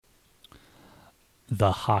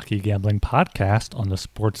The Hockey Gambling Podcast on the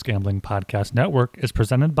Sports Gambling Podcast Network is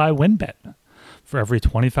presented by WynnBET. For every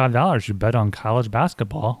 $25 you bet on college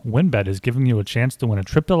basketball, WynnBET is giving you a chance to win a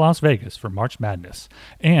trip to Las Vegas for March Madness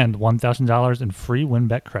and $1,000 in free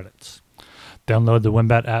WynnBET credits. Download the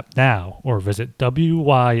WynnBET app now or visit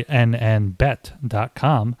wynnbet.com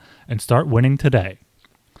and start winning today.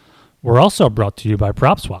 We're also brought to you by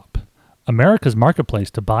PropSwap, America's marketplace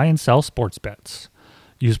to buy and sell sports bets.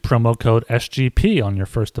 Use promo code SGP on your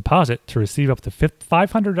first deposit to receive up to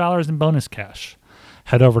 $500 in bonus cash.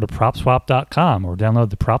 Head over to PropSwap.com or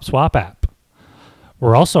download the PropSwap app.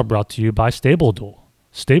 We're also brought to you by StableDuel.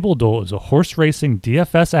 StableDuel is a horse racing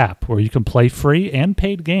DFS app where you can play free and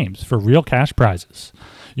paid games for real cash prizes.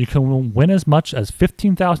 You can win as much as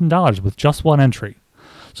 $15,000 with just one entry.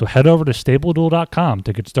 So head over to StableDuel.com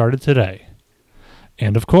to get started today.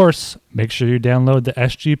 And of course, make sure you download the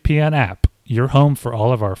SGPN app, your home for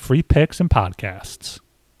all of our free picks and podcasts.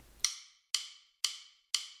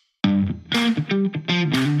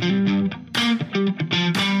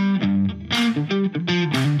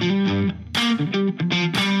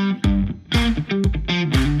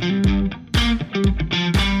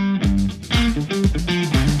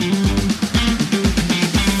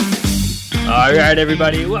 All right,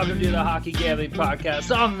 everybody, welcome to the Hockey Gambling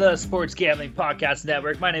Podcast on the Sports Gambling Podcast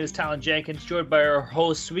Network. My name is Talon Jenkins, joined by our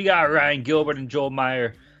hosts. We got Ryan Gilbert and Joel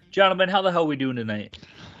Meyer. Gentlemen, how the hell are we doing tonight?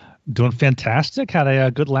 Doing fantastic. Had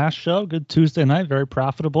a good last show, good Tuesday night, very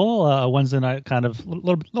profitable. Wednesday night, kind of a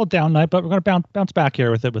little down night, but we're going to bounce back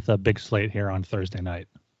here with a big slate here on Thursday night.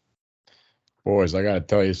 Boys, I got to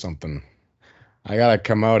tell you something. I got to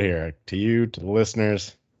come out here to you, to the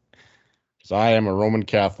listeners, because I am a Roman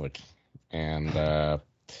Catholic. And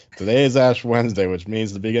today is Ash Wednesday, which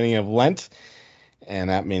means the beginning of Lent. And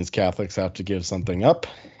that means Catholics have to give something up.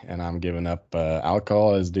 And I'm giving up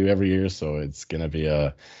alcohol as due every year. So it's going to be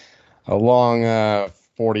a long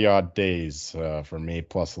 40-odd days for me,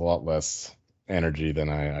 plus a lot less energy than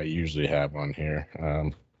I usually have on here.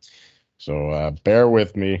 So bear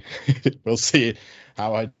with me. We'll see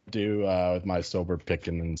how I do with my sober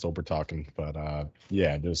picking and sober talking. But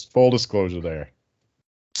yeah, just full disclosure there.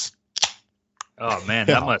 Oh man,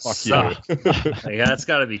 that must suck. That's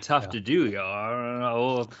got to be tough to do, y'all. I don't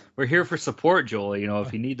know. We're here for support, Joel. You know,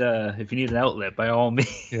 if you need an outlet, by all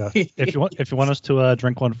means. Yeah. If you want us to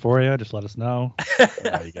drink one for you, just let us know.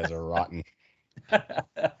 Yeah, you guys are rotten.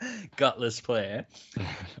 Gutless play.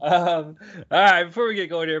 All right, before we get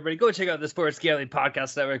going here, everybody, go check out the Sports Gambling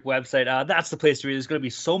Podcast Network website. That's the place to be. There's going to be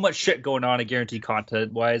so much shit going on at guaranteed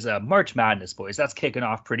content wise. March Madness, boys, that's kicking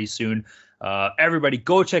off pretty soon. Everybody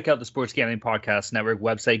go check out the Sports Gambling Podcast Network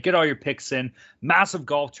website. Get all your picks in. Massive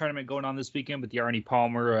golf tournament going on this weekend with the Arnie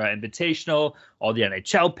Palmer Invitational. All the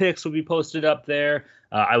NHL picks will be posted up there.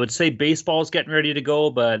 I would say baseball is getting ready to go,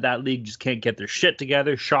 but that league just can't get their shit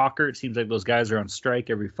together. Shocker. It seems like those guys are on strike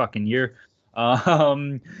every fucking year.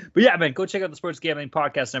 But yeah, man, go check out the Sports Gambling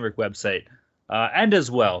Podcast Network website. And as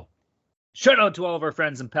well, shout out to all of our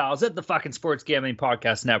friends and pals at the fucking Sports Gambling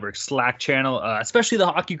Podcast Network Slack channel, especially the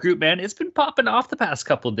hockey group, man. It's been popping off the past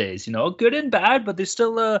couple of days, you know, good and bad, but there's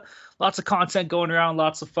still lots of content going around,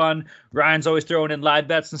 lots of fun. Ryan's always throwing in live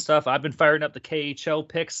bets and stuff. I've been firing up the KHL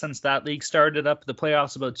picks since that league started up the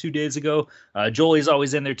playoffs about 2 days ago. Jolie's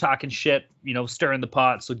always in there talking shit, you know, stirring the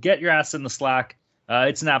pot. So get your ass in the Slack.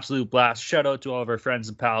 It's an absolute blast. Shout out to all of our friends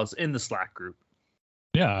and pals in the Slack group.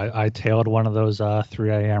 Yeah, I tailed one of those 3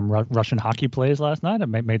 a.m. Russian hockey plays last night. I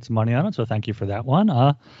made some money on it, so thank you for that one.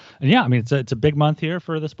 And yeah, I mean, it's a big month here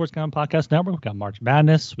for the Sports Gambling Podcast Network. We've got March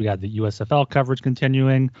Madness. We got the USFL coverage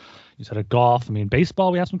continuing. You said golf. I mean,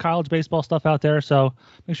 baseball. We have some college baseball stuff out there, so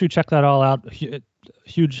make sure you check that all out.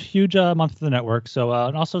 Huge month for the network. So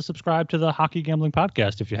and also subscribe to the Hockey Gambling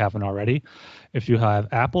Podcast if you haven't already. If you have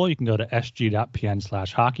Apple, you can go to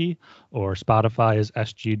sg.pn/hockey, or Spotify is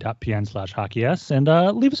sg.pn/hockeys, and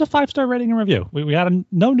leave us a 5-star rating and review. We had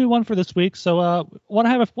no new one for this week, so want to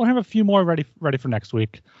have a few more ready for next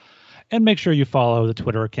week. And make sure you follow the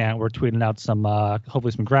Twitter account. We're tweeting out some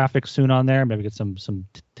hopefully some graphics soon on there. Maybe get some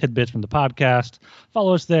tidbits from the podcast.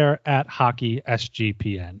 Follow us there at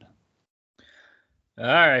HockeySGPN. All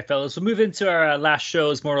right, fellas. We'll move into our last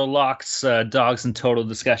show's Mortal Locks, Dogs and Total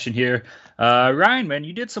discussion here. Ryan, man,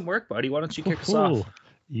 you did some work, buddy. Why don't you kick us off?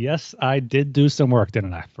 Yes, I did do some work,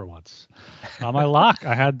 didn't I, for once? On my lock,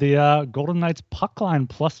 I had the Golden Knights puck line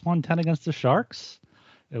plus 110 against the Sharks.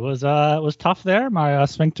 It was tough there. My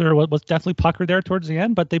sphincter was definitely puckered there towards the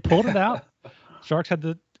end, but they pulled it out. Sharks had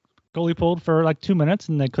the goalie pulled for like 2 minutes,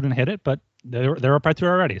 and they couldn't hit it, but they were up right through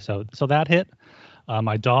already. So that hit.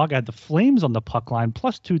 My dog had the Flames on the puck line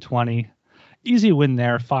plus 220, easy win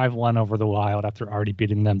there, 5-1 over the Wild after already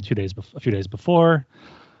beating them a few days before.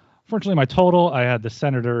 Fortunately, my total, I had the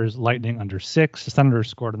Senators Lightning under 6. The Senators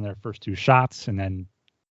scored in their first 2 shots and then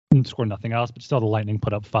scored nothing else, but still the Lightning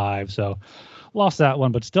put up 5. So lost that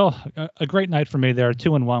one, but still a great night for me there.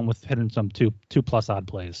 2-1 with hitting some 2+ odd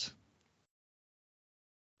plays.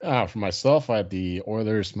 For myself, I had the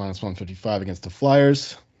Oilers -155 against the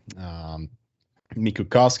Flyers. Mikko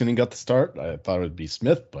Koskinen got the start. I thought it would be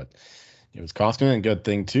Smith, but it was Koskinen. A good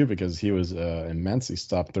thing, too, because he was immense. He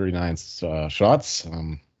stopped 39 shots.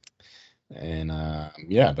 The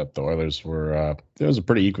Oilers were it was a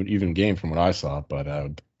pretty even game from what I saw, but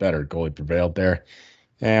better goalie prevailed there.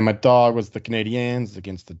 And my dog was the Canadiens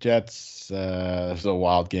against the Jets. It was a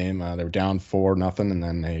wild game. They were down 4-0, and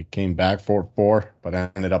then they came back 4-4, but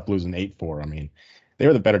ended up losing 8-4. I mean, they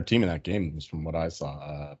were the better team in that game, from what I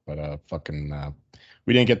saw.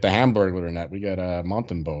 We didn't get the Hamburglar net. We got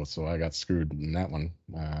Montembeault, so I got screwed in that one.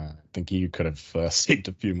 I think he could have saved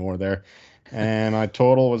a few more there. And my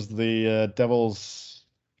total was the Devils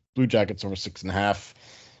Blue Jackets over 6.5.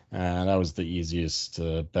 That was the easiest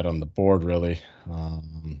bet on the board, really.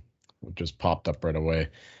 It just popped up right away.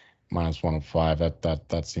 -105.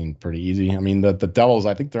 That seemed pretty easy. I mean, the Devils,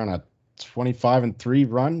 I think they're on a 25-3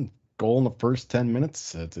 run. Goal in the first 10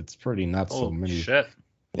 minutes. It's pretty nuts. Oh, so many. Shit.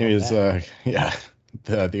 It was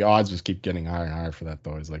The odds just keep getting higher and higher for that,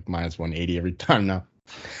 though. It's like -180 every time now.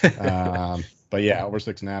 But yeah, over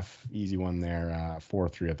 6.5, easy one there.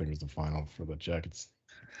 4-3, I think, was the final for the Jackets.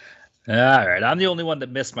 All right, I'm the only one that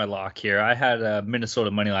missed my lock here. I had Minnesota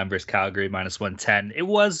moneyline versus Calgary -110. It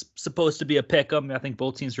was supposed to be a pick 'em. I think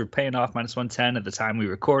both teams were paying off -110 at the time we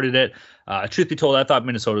recorded it. Truth be told, I thought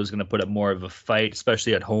Minnesota was going to put up more of a fight,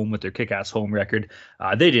 especially at home with their kick-ass home record.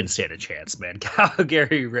 They didn't stand a chance, man.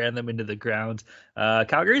 Calgary ran them into the ground.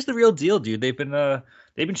 Calgary's the real deal, dude. They've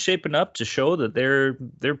been shaping up to show that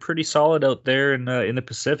they're pretty solid out there in the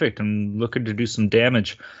Pacific and looking to do some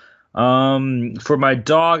damage. For my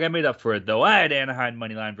dog, I made up for it though. I had Anaheim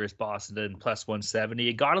moneyline versus Boston +170.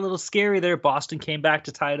 It got a little scary there. Boston came back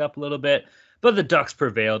to tie it up a little bit, but the Ducks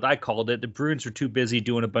prevailed. I called it. The Bruins were too busy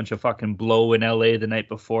doing a bunch of fucking blow in LA the night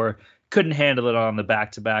before. Couldn't handle it on the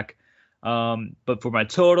back-to-back. But for my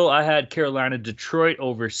total, I had Carolina Detroit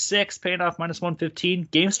over 6, paying off -115.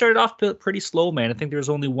 Game started off pretty slow, man. I think there was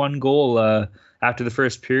only one goal after the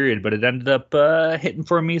first period, but it ended up hitting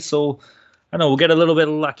for me. So I know we'll get a little bit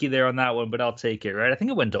lucky there on that one, but I'll take it, right? I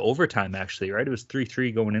think it went to overtime, actually, right? It was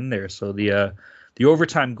 3-3 going in there. So the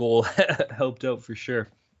overtime goal helped out for sure.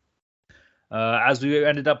 As we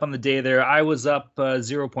ended up on the day there, I was up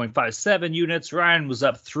 0.57 units. Ryan was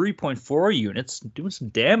up 3.4 units, doing some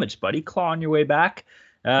damage, buddy, clawing your way back.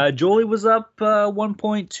 Jolie was up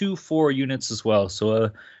 1.24 units as well. So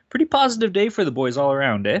a pretty positive day for the boys all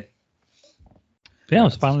around, eh? Yeah, it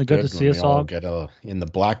was finally good to see us all get in the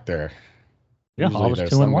black there. Yeah, Usually all was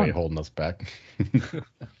there's 2-1 somebody holding us back.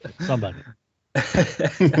 Somebody.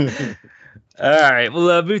 All right,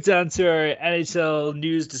 we'll move down to our NHL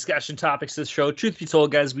news discussion topics this show. Truth be told,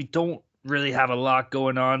 guys, we don't really have a lot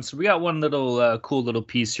going on, so we got one little cool little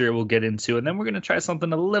piece here we'll get into, and then we're going to try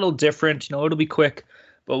something a little different. You know, it'll be quick,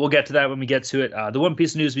 but we'll get to that when we get to it. The one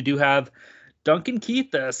piece of news we do have, Duncan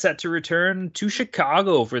Keith set to return to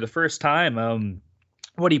Chicago for the first time.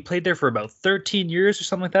 He played there for about 13 years or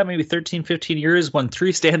something like that, maybe 13, 15 years, won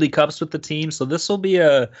 3 Stanley Cups with the team. So this will be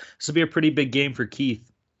a pretty big game for Keith.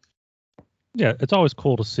 Yeah, it's always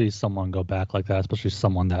cool to see someone go back like that, especially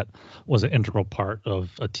someone that was an integral part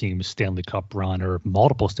of a team's Stanley Cup run or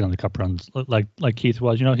multiple Stanley Cup runs like Keith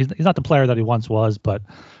was. You know, he's not the player that he once was, but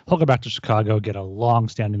he'll go back to Chicago, get a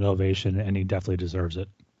long-standing ovation, and he definitely deserves it.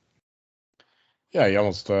 Yeah, he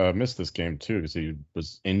almost missed this game, too, because he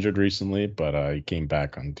was injured recently, but he came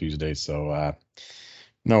back on Tuesday, so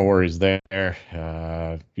no worries there.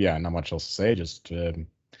 Not much else to say. Just it'll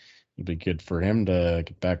be good for him to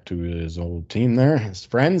get back to his old team there, his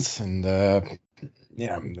friends, and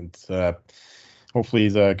hopefully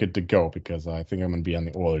he's good to go, because I think I'm going to be on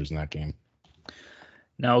the Oilers in that game.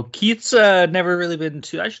 Now, Keith's never really been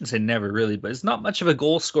I shouldn't say never really, but he's not much of a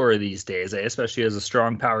goal scorer these days, especially as a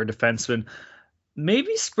strong power defenseman.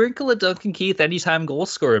 Maybe sprinkle a Duncan Keith anytime goal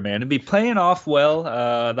scorer, man. It'd be playing off well.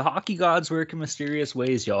 The hockey gods work in mysterious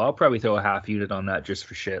ways, y'all. I'll probably throw a half unit on that just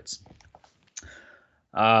for shits.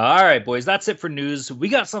 All right, boys. That's it for news. We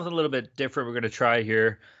got something a little bit different we're going to try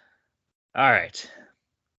here. All right.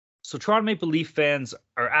 So Toronto Maple Leaf fans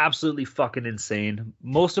are absolutely fucking insane.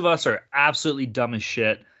 Most of us are absolutely dumb as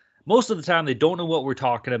shit. Most of the time, they don't know what we're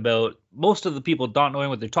talking about. Most of the people not knowing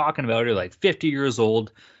what they're talking about are like 50 years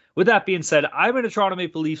old. with that being said, I'm in a Toronto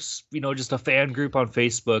Maple Leafs, just a fan group on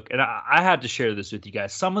Facebook, and I had to share this with you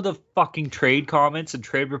guys. Some of the fucking trade comments and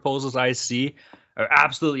trade proposals I see are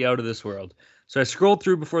absolutely out of this world. So I scrolled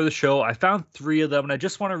through before the show. I found 3 of them, and I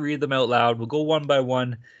just want to read them out loud. We'll go one by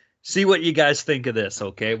one, see what you guys think of this,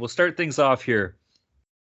 okay? We'll start things off here.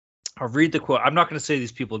 I'll read the quote. I'm not going to say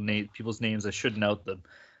these people's names. I shouldn't out them.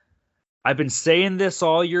 I've been saying this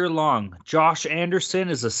all year long. Josh Anderson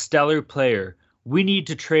is a stellar player. We need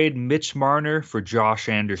to trade Mitch Marner for Josh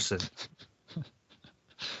Anderson.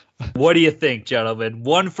 What do you think, gentlemen?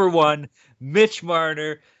 1-for-1, Mitch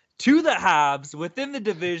Marner to the Habs within the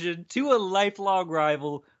division to a lifelong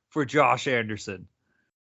rival for Josh Anderson.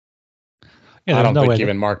 Yeah, I don't think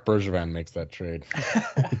even Mark Bergevin makes that trade.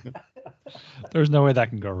 There's no way that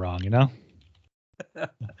can go wrong,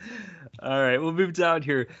 All right, we'll move down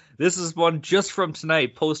here. This is one just from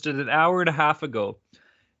tonight, posted an hour and a half ago.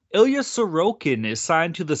 Ilya Sorokin is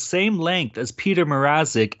signed to the same length as Peter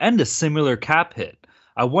Mrazek and a similar cap hit.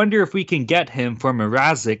 I wonder if we can get him for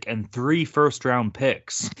Mrazek and 3 first-round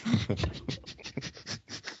picks.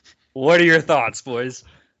 What are your thoughts, boys?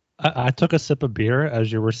 I took a sip of beer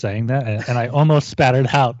as you were saying that, and I almost spat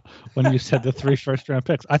it out when you said the 3 first-round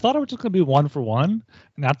picks. I thought it was just going to be 1-for-1, and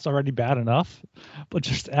that's already bad enough. But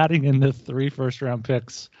just adding in the 3 first-round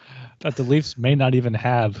picks that the Leafs may not even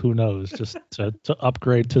have, who knows, just to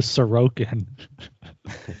upgrade to Sorokin.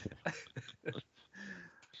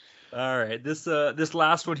 All right, this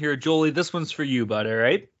last one here, Jolie, this one's for you, bud, all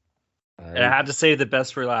right? And I had to say the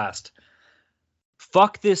best for last.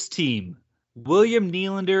 Fuck this team. William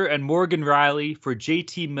Nylander and Morgan Riley for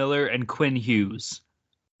JT Miller and Quinn Hughes.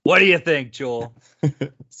 What do you think, Joel?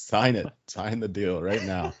 Sign it. Sign the deal right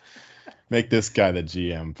now. Make this guy the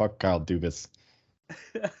GM. Fuck Kyle Dubas.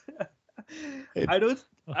 I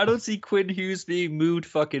don't see Quinn Hughes being moved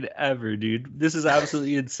fucking ever, dude. This is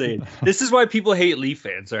absolutely insane. This is why people hate Leaf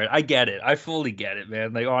fans, all right? I get it. I fully get it,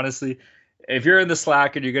 man. Like, honestly, if you're in the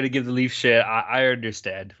Slack and you're going to give the Leaf shit, I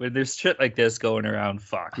understand. When there's shit like this going around,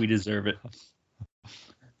 fuck, we deserve it.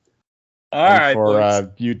 All right,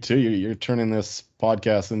 for you too, you're turning this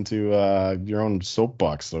podcast into your own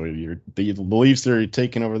soapbox. So the Leafs are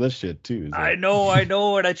taking over this shit too. So. I know,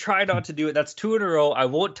 and I try not to do it. That's 2 in a row. I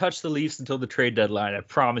won't touch the Leafs until the trade deadline. I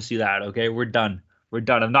promise you that. Okay, we're done.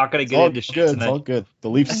 I'm not going to get into shit tonight. It's all good. The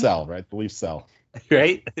Leafs sell, right? The Leafs sell.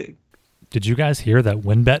 Right? Did you guys hear that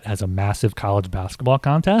WynnBET has a massive college basketball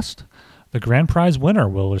contest? The grand prize winner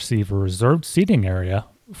will receive a reserved seating area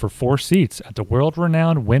for 4 seats at the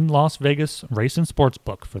world-renowned Wynn Las Vegas Race and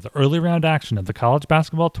Sportsbook for the early round action of the college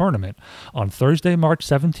basketball tournament on Thursday, March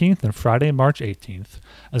 17th and Friday, March 18th,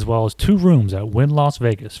 as well as 2 rooms at Wynn Las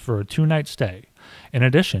Vegas for a 2-night stay. In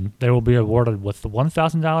addition, they will be awarded with the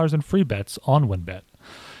 $1,000 in free bets on WynnBET.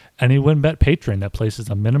 Any WynnBET patron that places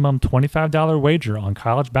a minimum $25 wager on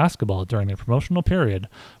college basketball during the promotional period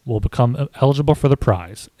will become eligible for the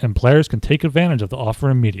prize, and players can take advantage of the offer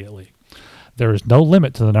immediately. There is no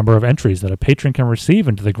limit to the number of entries that a patron can receive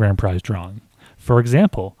into the grand prize drawing. For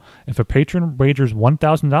example, if a patron wagers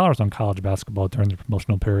 $1,000 on college basketball during the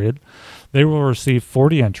promotional period, they will receive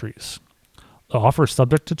 40 entries. The offer is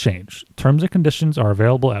subject to change. Terms and conditions are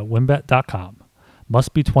available at wynnbet.com.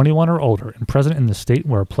 Must be 21 or older and present in the state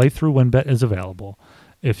where a playthrough WynnBET is available.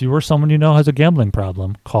 If you or someone you know has a gambling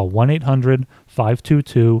problem, call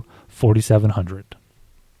 1-800-522-4700.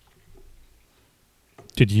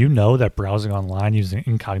 Did you know that browsing online using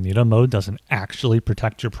incognito mode doesn't actually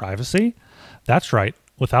protect your privacy? That's right.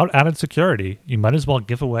 Without added security, you might as well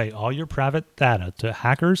give away all your private data to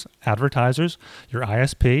hackers, advertisers, your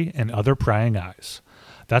ISP, and other prying eyes.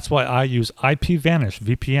 That's why I use IPVanish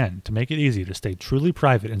VPN to make it easy to stay truly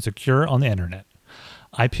private and secure on the internet.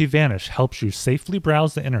 IPVanish helps you safely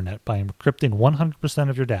browse the internet by encrypting 100%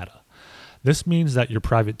 of your data. This means that your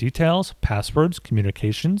private details, passwords,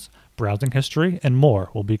 communications, browsing history, and more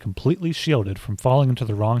will be completely shielded from falling into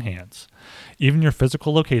the wrong hands. Even your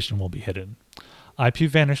physical location will be hidden.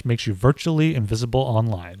 IPVanish makes you virtually invisible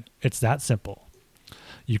online. It's that simple.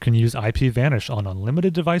 You can use IPVanish on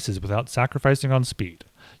unlimited devices without sacrificing on speed.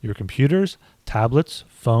 Your computers, tablets,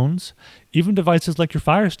 phones, even devices like your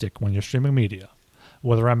Fire Stick when you're streaming media.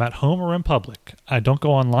 Whether I'm at home or in public, I don't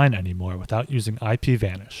go online anymore without using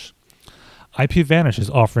IPVanish. IPVanish is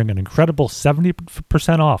offering an incredible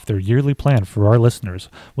 70% off their yearly plan for our listeners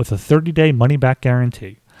with a 30-day money-back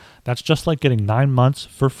guarantee. That's just like getting 9 months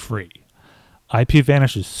for free.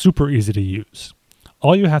 IPVanish is super easy to use.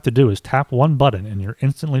 All you have to do is tap one button and you're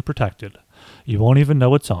instantly protected. You won't even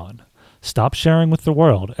know it's on. Stop sharing with the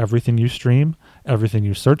world everything you stream, everything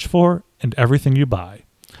you search for, and everything you buy.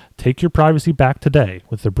 Take your privacy back today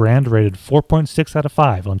with the brand rated 4.6 out of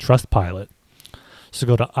 5 on Trustpilot. So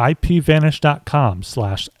go to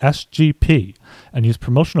ipvanish.com/SGP and use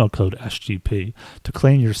promotional code SGP to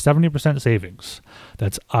claim your 70% savings.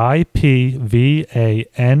 That's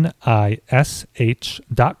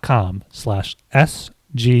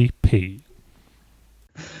ipvanish.com/SGP.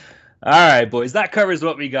 All right, boys, that covers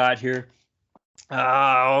what we got here.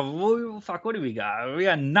 What do we got? We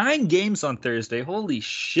got 9 games on Thursday. Holy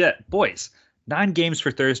shit, boys! 9 games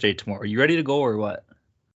for Thursday tomorrow. You ready to go or what?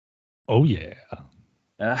 Oh yeah.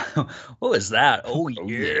 What was that? Oh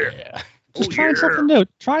yeah. Just trying something new.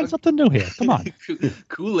 Trying something new here. Come on.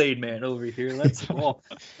 Kool-Aid man over here. Let's go.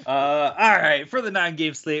 All right. For the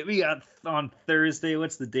 9-game slate, we got on Thursday.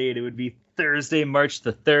 What's the date? It would be Thursday, March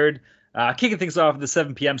the 3rd. Kicking things off at the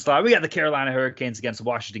 7 p.m. slot, we got the Carolina Hurricanes against the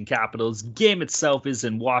Washington Capitals. Game itself is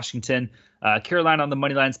in Washington. Carolina on the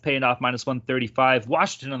money line's paying off -135.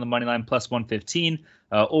 Washington on the money line +115.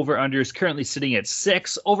 Over-under is currently sitting at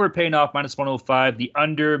 6. Over paying off -105. The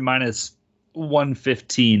under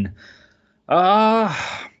 -115. I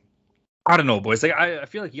don't know, boys. Like I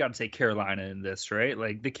feel like you got to take Carolina in this, right?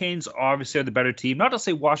 Like the Canes obviously are the better team. Not to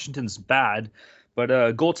say Washington's bad, but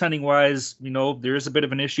goaltending wise, there is a bit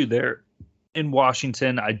of an issue there in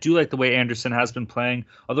Washington. I do like the way Anderson has been playing,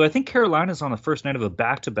 although I think Carolina's on the first night of a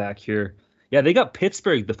back-to-back here. Yeah, they got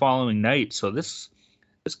Pittsburgh the following night, so this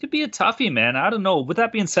could be a toughie, man. I don't know. With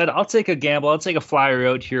that being said, I'll take a gamble. I'll take a flyer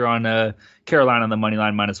out here on Carolina on the money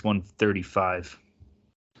line -135.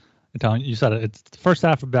 Tom, you said it's the first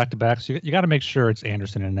half of back-to-back, so you got to make sure it's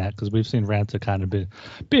Anderson in that, because we've seen Raanta kind of be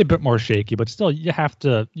a bit more shaky, but still you have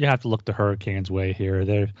to look the Hurricanes' way here.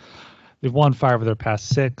 They've won 5 of their past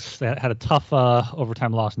 6. They had a tough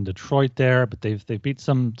overtime loss in Detroit there, but they've beat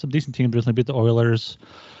some decent teams recently. Beat the Oilers,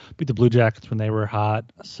 beat the Blue Jackets when they were hot.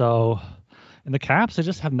 So, and the Caps, they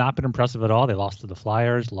just have not been impressive at all. They lost to the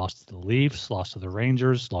Flyers, lost to the Leafs, lost to the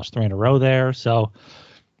Rangers, lost 3 in a row there. So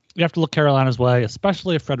you have to look Carolina's way,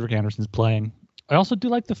 especially if Frederik Andersen's playing. I also do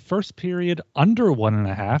like the first period under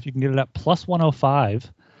 1.5. You can get it at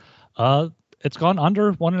 +105. It's gone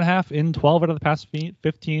under 1.5 in 12 out of the past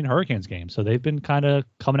 15 Hurricanes games. So they've been kind of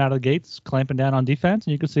coming out of the gates, clamping down on defense,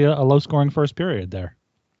 and you can see a low-scoring first period there.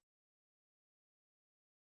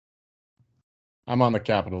 I'm on the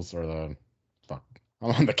Capitals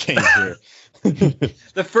I'm on the Canes here.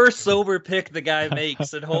 The first sober pick the guy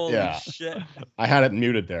makes, and holy shit. I had it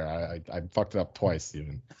muted there. I fucked it up twice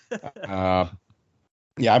even. I'm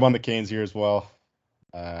on the Canes here as well.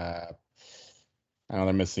 I know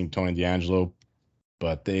they're missing Tony DeAngelo,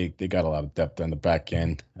 but they got a lot of depth on the back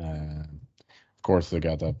end. Of course, they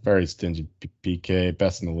got that very stingy PK,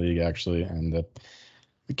 best in the league actually, and the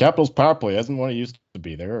Capitals power play isn't what it used to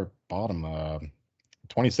be. They're bottom,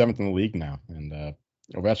 27th in the league now, and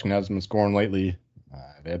Ovechkin hasn't been scoring lately.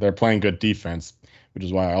 They're playing good defense, which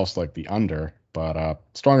is why I also like the under. But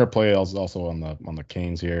stronger play is also on the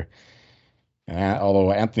Canes here. And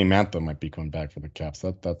although Anthony Mantha might be coming back for the Caps,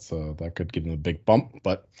 that could give them a big bump.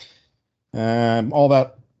 But all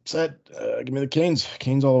that said, give me the Canes.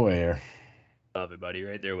 Canes all the way here. Love it, buddy.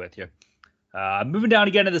 Right there with you. Moving down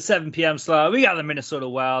again to the 7 p.m. slot, we got the Minnesota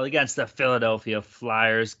Wild against the Philadelphia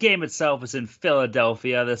Flyers. Game itself is in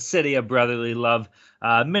Philadelphia, the city of brotherly love.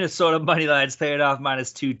 Minnesota money line's paying off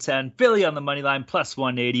 -210. Philly on the money line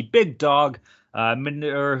 +180. Big dog.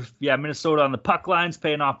 Minnesota on the puck line's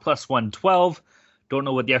paying off +112. Don't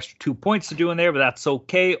know what the extra 2 points are doing there, but that's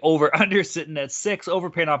okay. Over under sitting at 6. Over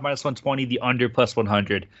paying off -120. The under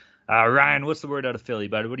 +100. Ryan, what's the word out of Philly,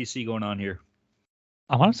 bud? What do you see going on here?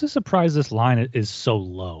 I'm honestly surprised this line is so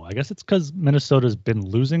low. I guess it's because Minnesota's been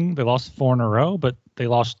losing. They lost 4 in a row, but they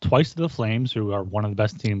lost twice to the Flames, who are one of the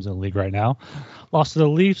best teams in the league right now. Lost to the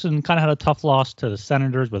Leafs and kind of had a tough loss to the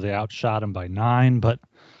Senators, where they outshot them by 9. But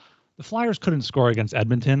the Flyers couldn't score against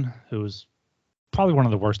Edmonton, who was probably one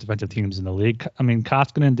of the worst defensive teams in the league. I mean,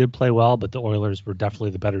 Koskinen did play well, but the Oilers were definitely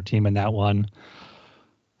the better team in that one.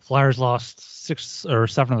 Flyers lost 6 or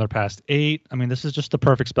 7 of their past 8. I mean, this is just the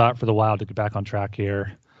perfect spot for the Wild to get back on track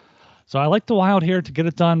here. So I like the Wild here to get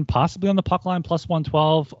it done, possibly on the puck line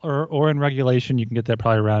 +112, or in regulation. You can get that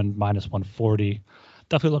probably around -140.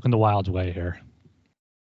 Definitely looking the Wild's way here.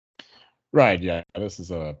 Right, yeah. This is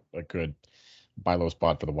a good buy low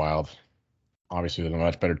spot for the Wild. Obviously, they're a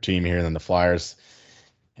much better team here than the Flyers,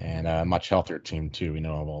 and a much healthier team, too. We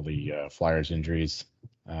know of all the Flyers injuries.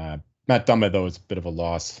 Matt Dumba, though, is a bit of a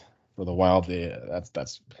loss for the Wild.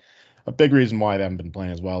 That's a big reason why they haven't been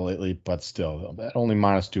playing as well lately. But still, only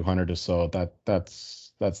 -200 or so.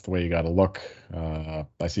 That's the way you got to look.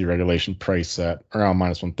 I see regulation price at around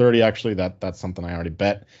 -130. Actually, that's something I already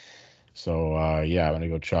bet. So yeah, I'm gonna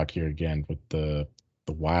go chalk here again with the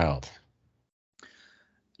Wild.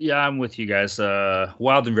 Yeah, I'm with you guys.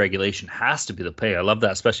 Wild in regulation has to be the play. I love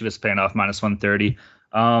that, especially if it's paying off -130.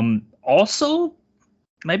 Also,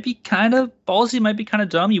 might be kind of ballsy, might be kind of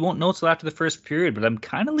dumb. You won't know until after the first period, but I'm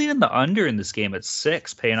kind of leaning the under in this game at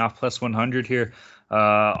 6, paying off +100 here.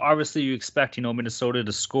 Obviously, you expect Minnesota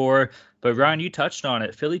to score, but Ryan, you touched on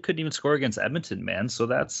it. Philly couldn't even score against Edmonton, man. So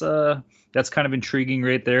that's kind of intriguing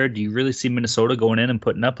right there. Do you really see Minnesota going in and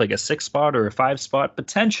putting up like a 6 spot or a 5 spot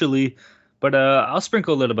potentially? But I'll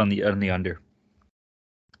sprinkle a little bit on the under.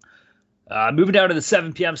 Moving down to the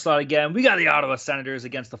 7 p.m. slot again, we got the Ottawa Senators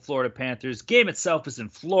against the Florida Panthers. Game itself is in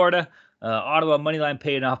Florida. Ottawa moneyline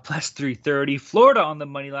paying off +330. Florida on the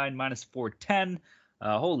moneyline -410.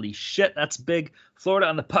 Holy shit, that's big. Florida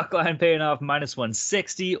on the puck line paying off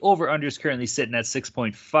 -160. Over under is currently sitting at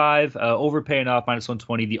 6.5. Over paying off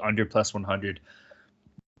 -120. The under +100.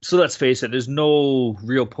 So let's face it, there's no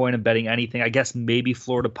real point in betting anything. I guess maybe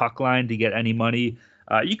Florida puck line to get any money.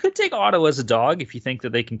 You could take Ottawa as a dog if you think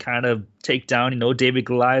that they can kind of take down, David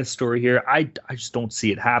Goliath story here. I just don't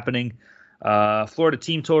see it happening. Florida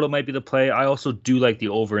team total might be the play. I also do like the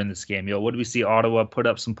over in this game. What do we see? Ottawa put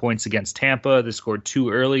up some points against Tampa. They scored 2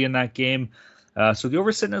 early in that game. So the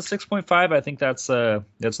over sitting at 6.5. I think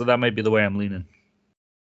that might be the way I'm leaning.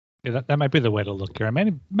 Yeah, that might be the way to look here.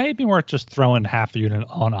 Maybe worth just throwing half the unit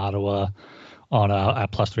on Ottawa on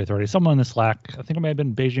at +330. Someone in the Slack, I think it may have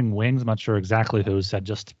been Beijing Wings. I'm not sure exactly who said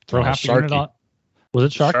just throw half the unit on. Was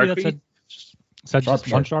it Sharky that said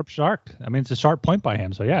just one sharp shark? I mean, it's a sharp point by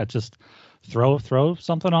him. So yeah, just throw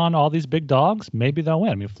something on all these big dogs. Maybe they'll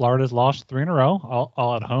win. I mean, Florida's lost 3 in a row,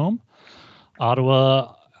 all at home.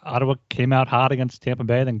 Ottawa came out hot against Tampa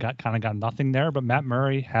Bay, then got nothing there. But Matt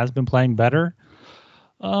Murray has been playing better.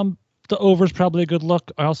 The over is probably a good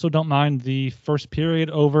look. I also don't mind the first period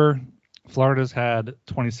over. Florida's had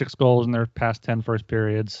 26 goals in their past 10 first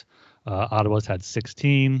periods. Ottawa's had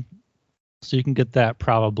 16. So you can get that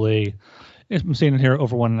probably. I'm seeing it here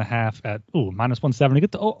over 1.5 at -170.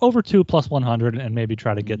 Get the over 2 +100 and maybe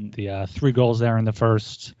try to get the 3 goals there in the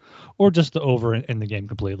first, or just the over in the game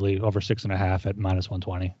completely, over 6.5 at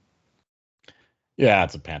 -120. Yeah,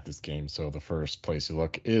 it's a Panthers game, so the first place you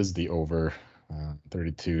look is the over.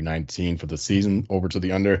 32-19 for the season, over to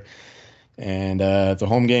the under. And it's a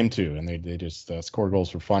home game too, and they just score goals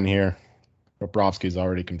for fun here. Bobrovsky's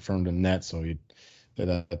already confirmed in net, so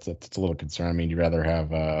that's a little concern. I mean, you'd rather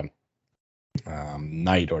have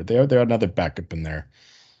Knight, or they had another backup in there.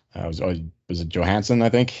 Was it Johansson? I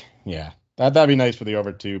think. Yeah, that'd be nice for the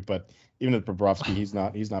over too. But even with Bobrovsky, he's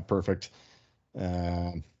not perfect.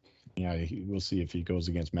 Yeah, we'll see if he goes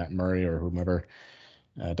against Matt Murray or whomever.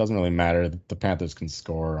 It doesn't really matter. The Panthers can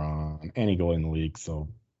score on any goal in the league. So,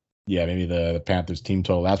 yeah, maybe the Panthers team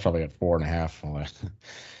total, that's probably at 4.5.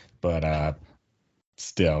 But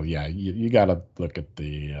still, yeah, you got to look at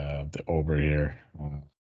the over here.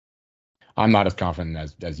 I'm not as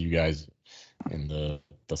confident as you guys in the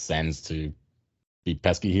Sens to be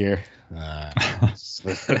pesky here.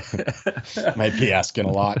 Might be asking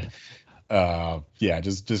a lot. Yeah,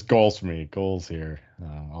 just goals for me. Goals here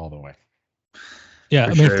all the way. Yeah,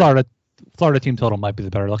 I mean, sure. Florida team total might be the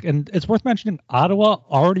better look. And it's worth mentioning, Ottawa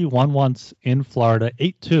already won once in Florida,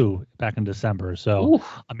 8-2 back in December. So,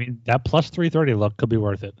 I mean, that +330 look could be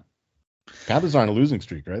worth it. Panthers are on a losing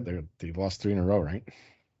streak, right? They've lost 3 in a row, right?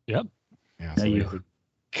 Yep. Yeah, so they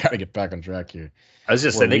got to get back on track here. I was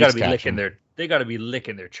just saying, they got to be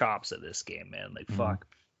licking their chops at this game, man. Like, fuck.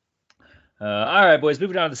 All right, boys,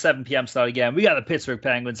 moving on to the 7 p.m. slot again. We got the Pittsburgh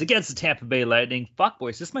Penguins against the Tampa Bay Lightning. Fuck,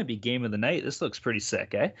 boys, this might be game of the night. This looks pretty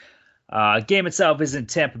sick, eh? Game itself is in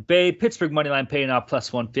Tampa Bay. Pittsburgh moneyline paying off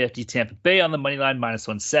 +150. Tampa Bay on the moneyline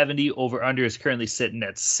 -170. Over under is currently sitting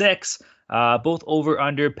at 6. Both over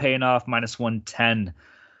under paying off -110.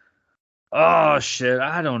 Oh shit,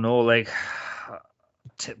 I don't know. Like,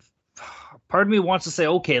 part of me wants to say,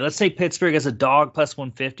 okay, let's take Pittsburgh as a dog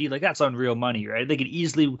 +150. Like, that's unreal money, right? They could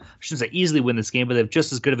easily, I shouldn't say easily win this game, but they have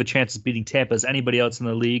just as good of a chance of beating Tampa as anybody else in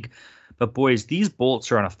the league. But boys, these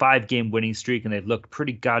Bolts are on a 5-game winning streak, and they've looked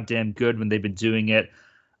pretty goddamn good when they've been doing it.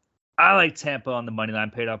 I like Tampa on the money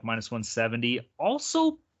line, paid off -170.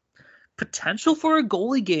 Also, potential for a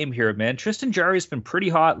goalie game here, man. Tristan Jarry's been pretty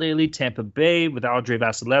hot lately. Tampa Bay with Andrei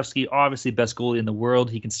Vasilevsky, obviously best goalie in the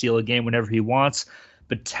world. He can steal a game whenever he wants.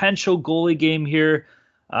 Potential goalie game here.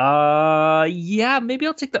 Yeah, maybe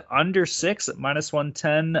I'll take the under 6 at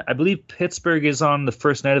 -110. I believe Pittsburgh is on the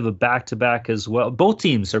first night of a back-to-back as well. Both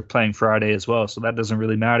teams are playing Friday as well, so that doesn't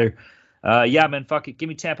really matter. Yeah, man, fuck it. Give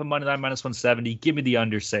me Tampa money line -170. Give me the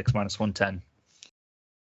under 6 -110.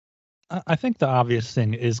 I think the obvious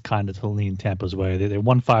thing is kind of to lean Tampa's way. They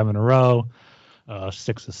won 5 in a row,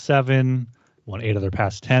 6 of 7, won 8 of their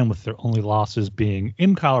past 10, with their only losses being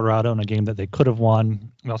in Colorado in a game that they could have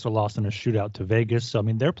won. They also lost in a shootout to Vegas. So I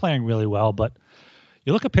mean, they're playing really well. But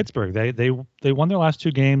you look at Pittsburgh; they won their last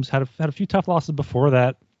 2 games, had a few tough losses before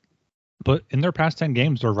that. But in their past 10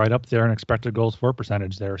 games, they're right up there in expected goals for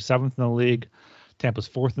percentage. They're 7th in the league. Tampa's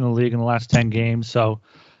 4th in the league in the last 10 games. So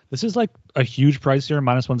this is like a huge price here,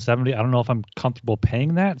 minus 170. I don't know if I'm comfortable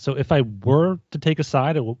paying that. So if I were to take a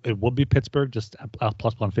side, it would be Pittsburgh, just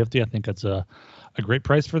plus 150. I think that's a great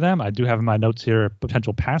price for them. I do have in my notes here a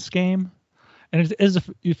potential pass game. And it is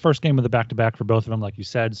the first game of the back-to-back for both of them, like you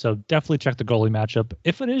said. So definitely check the goalie matchup.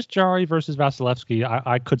 If it is Jarry versus Vasilevsky,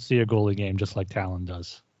 I could see a goalie game just like Talon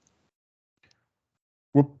does.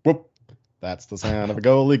 Whoop, whoop. That's the sound of a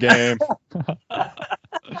goalie game.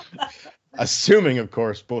 Assuming, of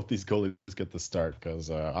course, both these goalies get the start, because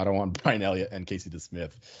I don't want Brian Elliott and Casey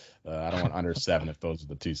DeSmith. I don't want under 7 if those are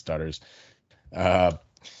the 2 starters. Yeah,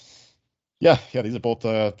 these are both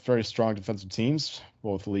very strong defensive teams,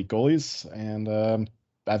 both elite goalies, and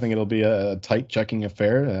I think it'll be a tight checking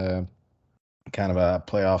affair, kind of a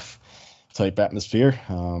playoff type atmosphere.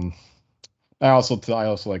 I also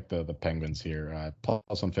like the Penguins here. Plus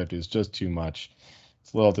 150 is just too much.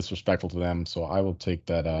 It's a little disrespectful to them, so I will take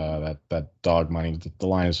that dog money. The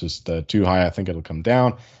line is just too high. I think it'll come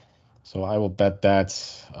down, so I will bet that.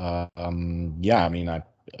 Yeah, I mean, I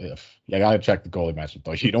gotta check the goalie matchup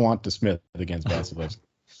though. You don't want DeSmith against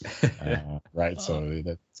Vasilevsky, right? So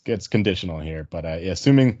it's conditional here, but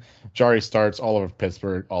assuming Jarry starts, all over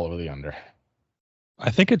Pittsburgh, all over the under. I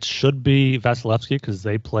think it should be Vasilevsky because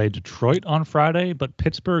they play Detroit on Friday, but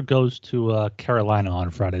Pittsburgh goes to Carolina on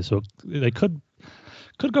Friday, so they could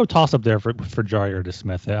go toss up there for Jarry or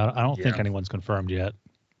DeSmith. I don't think anyone's confirmed yet.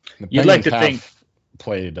 You'd like to think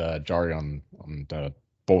played Jarry on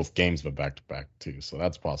both games of a back-to-back too, so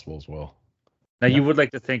that's possible as well. Now you would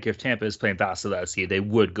like to think if Tampa is playing Vasilevsky, they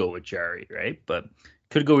would go with Jarry, right? But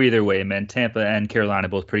could go either way, man. Tampa and Carolina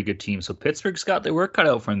both pretty good teams, so Pittsburgh's got their work cut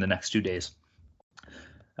out for them the next 2 days.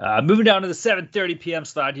 Moving down to the 7:30 p.m.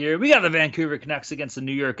 slot here, we got the Vancouver Canucks against the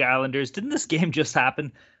New York Islanders. Didn't this game just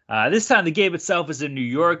happen? This time the game itself is in New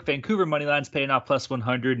York. Vancouver money line's paying off plus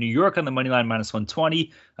 100. New York on the money line minus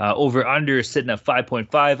 120. Over under is sitting at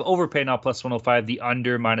 5.5. Over paying off plus 105. The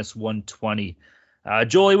under minus 120.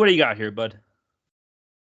 Jolie, what do you got here, bud?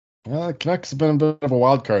 Canucks have been a bit of a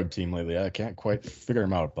wild card team lately. I can't quite figure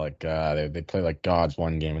them out. Like they play like gods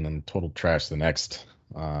one game and then total trash the next.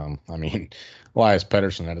 I mean, Elias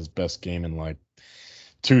Pettersson had his best game in like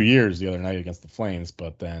 2 years the other night against the Flames,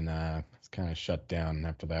 but then it's kind of shut down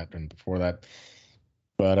after that and before that.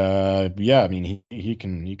 But yeah, I mean, he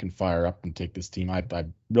can fire up and take this team. I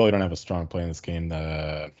really don't have a strong play in this game.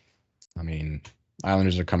 I mean,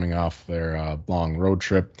 Islanders are coming off their long road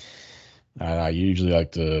trip. I usually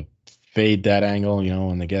like to fade that angle,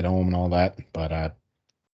 when they get home and all that. But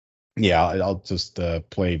yeah, I'll just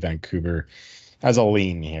play Vancouver as a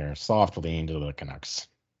lean here, soft lean to the Canucks.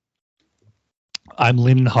 I'm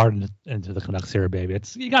leaning hard into the Canucks here, baby.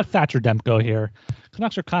 You got Thatcher Demko here.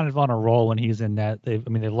 Canucks are kind of on a roll when he's in net. They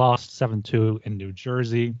lost 7-2 in New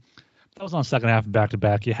Jersey. That was on second half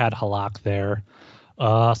back-to-back. You had Halak there.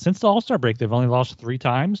 Since the All-Star break, they've only lost 3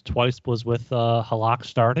 times. Twice was with Halak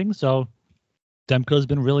starting. So Demko's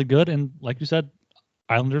been really good. And like you said,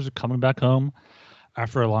 Islanders are coming back home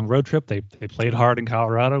after a long road trip. They played hard in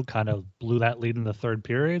Colorado, kind of blew that lead in the third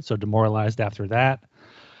period, so demoralized after that.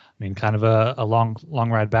 I mean, kind of a long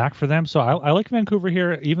ride back for them. So I like Vancouver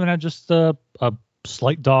here, even at just a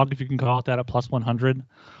slight dog, if you can call it that, at plus 100.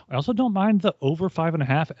 I also don't mind the over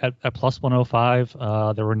 5.5 at plus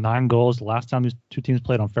 105. There were 9 goals the last time these two teams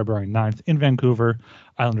played on February 9th in Vancouver.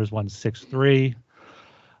 Islanders won 6-3.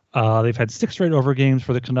 They've had 6 straight over games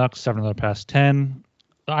for the Canucks, 7 of their past 10.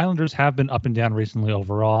 The Islanders have been up and down recently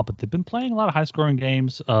overall, but they've been playing a lot of high-scoring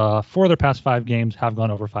games. 4 of their past 5 games have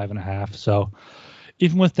gone over 5.5. So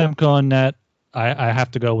even with Demko in net, I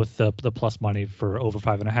have to go with the plus money for over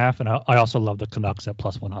 5.5, and I also love the Canucks at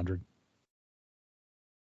plus 100.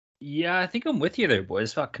 Yeah, I think I'm with you there,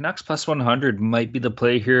 boys. Canucks plus 100 might be the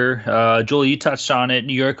play here. Joel, you touched on it.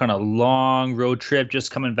 New York on a long road trip,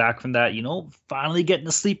 just coming back from that, finally getting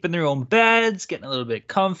to sleep in their own beds, getting a little bit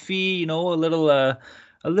comfy,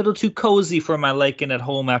 a little too cozy for my liking at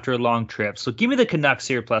home after a long trip. So give me the Canucks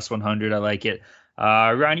here plus 100. I like it.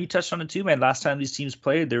 Ryan, you touched on it too, man. Last time these teams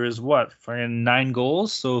played, there was 9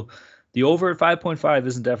 goals. So the over at 5.5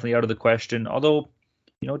 isn't definitely out of the question. Although,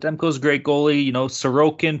 Demko's a great goalie.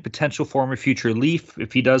 Sorokin, potential former future Leaf.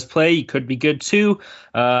 If he does play, he could be good too.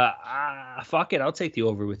 Fuck it. I'll take the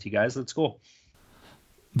over with you guys. Let's go.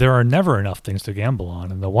 There are never enough things to gamble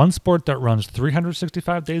on, and the one sport that runs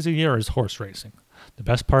 365 days a year is horse racing. The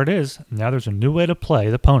best part is, now there's a new way to play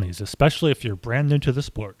the ponies, especially if you're brand new to the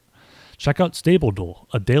sport. Check out Stable Duel,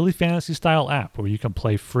 a daily fantasy-style app where you can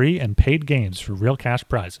play free and paid games for real cash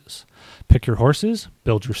prizes. Pick your horses,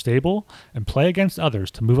 build your stable, and play against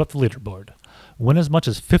others to move up the leaderboard. Win as much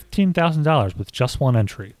as $15,000 with just one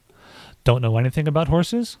entry. Don't know anything about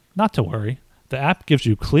horses? Not to worry. The app gives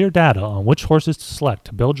you clear data on which horses to select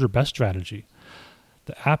to build your best strategy.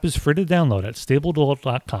 The app is free to download at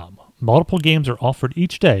StableDuel.com. Multiple games are offered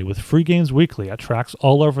each day with free games weekly at tracks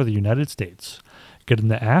all over the United States. Get in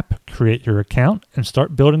the app, create your account, and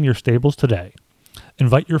start building your stables today.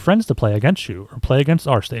 Invite your friends to play against you or play against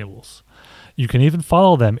our stables. You can even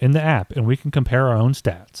follow them in the app and we can compare our own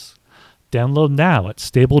stats. Download now at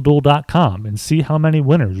StableDuel.com and see how many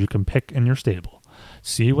winners you can pick in your stable.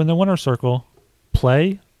 See you in the winner's circle.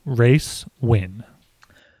 Play, race, win.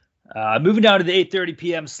 Moving down to the 8:30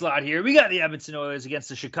 p.m. slot here, we got the Edmonton Oilers against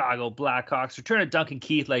the Chicago Blackhawks. Return of Duncan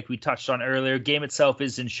Keith, like we touched on earlier. Game itself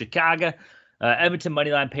is in Chicago. Edmonton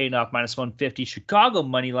moneyline paying off -150. Chicago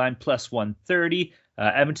moneyline +130.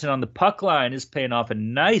 Edmonton on the puck line is paying off a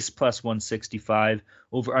nice +165.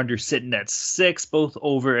 Over under sitting at 6. Both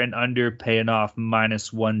over and under paying off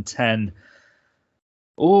 -110.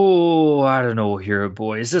 Oh, I don't know here,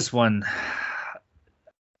 boys. This one,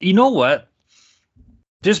 you know what?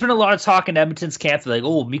 There's been a lot of talk in Edmonton's camp. They're like,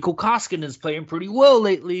 oh, Mikko Koskinen is playing pretty well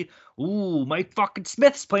lately. Ooh, Mike fucking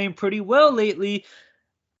Smith's playing pretty well lately.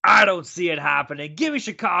 I don't see it happening. Give me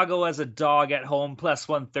Chicago as a dog at home,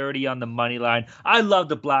 +130 on the money line. I love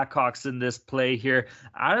the Blackhawks in this play here.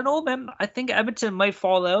 I don't know, man. I think Edmonton might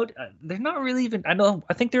fall out. They're not really even.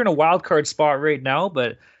 I think they're in a wild card spot right now,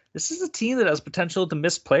 but this is a team that has potential to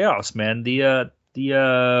miss playoffs, man. The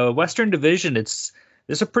Western Division, there's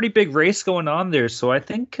a pretty big race going on there. So I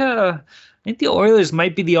think the Oilers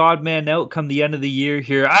might be the odd man out come the end of the year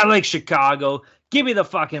here. I like Chicago. Give me the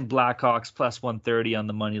fucking Blackhawks +130 on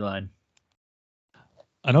the money line.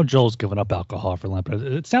 I know Joel's given up alcohol for Lamp, but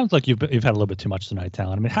it sounds like you've had a little bit too much tonight,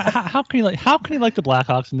 Talon. I mean, how can you like the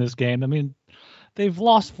Blackhawks in this game? I mean, they've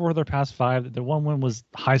lost 4 of their past 5. The one win was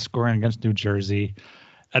high scoring against New Jersey.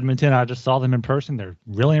 Edmonton, I just saw them in person. They're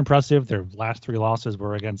really impressive. Their last 3 losses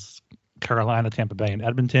were against Carolina, Tampa Bay, and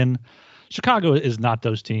Edmonton. Chicago is not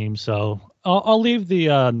those teams, so I'll leave the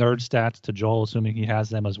nerd stats to Joel, assuming he has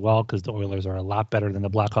them as well, because the Oilers are a lot better than the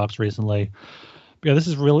Blackhawks recently. But yeah, this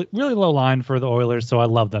is really, really low line for the Oilers, so I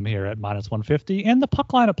love them here at -150, and the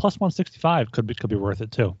puck line at +165 could be worth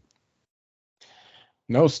it too.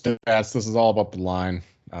 No stats. This is all about the line.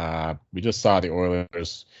 We just saw the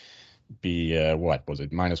Oilers be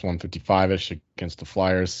 -155-ish against the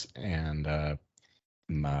Flyers and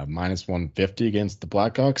 -150 against the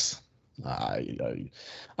Blackhawks.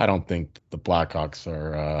 I don't think the Blackhawks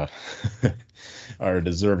are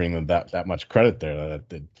deserving of that much credit there.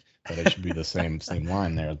 That it should be the same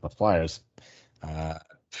line there as the Flyers.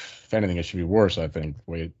 If anything, it should be worse. I think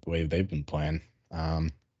the way they've been playing.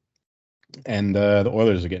 And the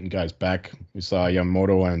Oilers are getting guys back. We saw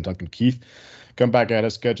Yamamoto and Duncan Keith come back at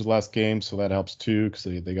a scheduled last game, so that helps too because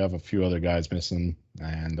they have a few other guys missing.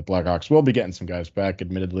 And the Blackhawks will be getting some guys back,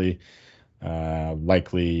 admittedly.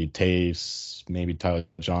 Likely Taves, maybe Tyler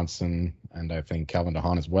Johnson, and I think Calvin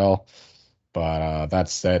DeHaan as well. But that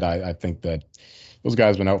said, I think that those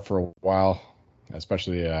guys have been out for a while,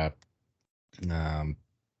 especially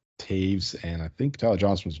Taves, and I think Tyler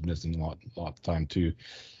Johnson was missing a lot of time too.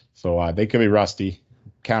 So they could be rusty.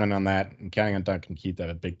 Counting on that and counting on Duncan Keith to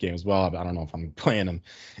have a big game as well. I don't know if I'm playing him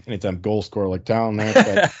anytime goal scorer like Talon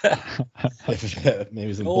there, but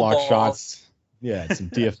maybe some block shots. Yeah, some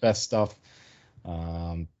DFS stuff.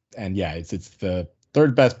 And yeah, it's the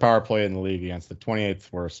 3rd best power play in the league against the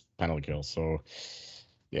 28th worst penalty kill. So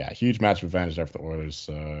yeah, huge match advantage there for the Oilers,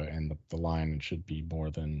 and the line should be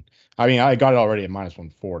more than. I mean, I got it already at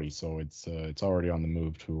 -140, so it's already on the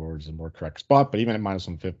move towards a more correct spot. But even at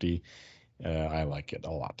 -150, I like it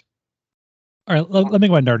a lot. All right, let me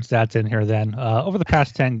go ahead and nerd stats in here then. Over the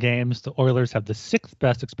past 10 games, the Oilers have the 6th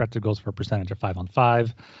best expected goals for percentage of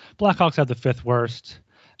 5-on-5. Blackhawks have the 5th worst.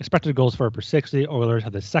 Expected goals for per 60, Oilers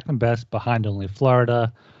have the 2nd best, behind only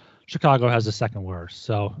Florida. Chicago has the 2nd worst.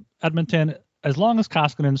 So Edmonton, as long as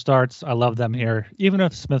Koskinen starts, I love them here. Even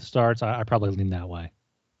if Smith starts, I probably lean that way.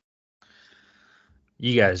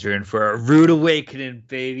 You guys are in for a rude awakening,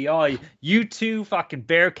 baby. All you two fucking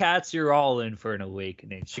Bearcats, you're all in for an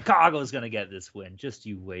awakening. Chicago's going to get this win. Just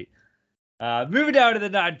you wait. Moving down to the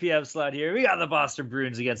 9 p.m. slot here, we got the Boston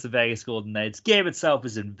Bruins against the Vegas Golden Knights. Game itself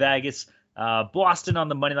is in Vegas. Boston on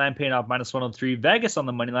the money line paying off -103. Vegas on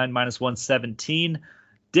the money line -117.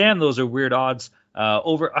 Damn, those are weird odds.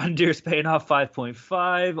 Over unders paying off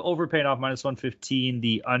 5.5. Over paying off -115.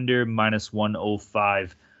 The under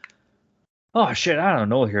 -105. Oh shit, I don't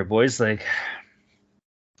know here, boys. Like,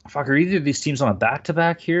 fuck, are either of these teams on a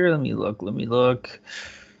back-to-back here? Let me look.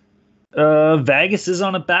 Vegas is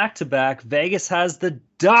on a back-to-back. Vegas has the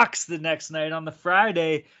Ducks the next night on the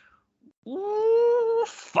Friday. Ooh,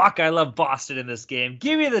 fuck, I love Boston in this game.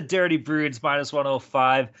 Give me the Dirty Bruins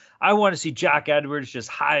 -105. I want to see Jack Edwards just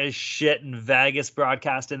high as shit in Vegas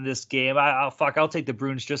broadcast in this game. I'll take the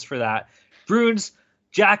Bruins just for that. Bruins,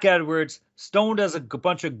 Jack Edwards, stoned as a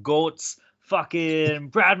bunch of goats. Fucking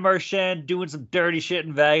Brad Marchand doing some dirty shit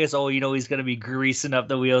in Vegas. Oh, you know he's going to be greasing up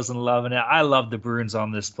the wheels and loving it. I love the Bruins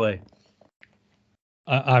on this play.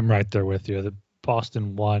 I'm right there with you. The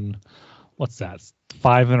Boston won, what's that,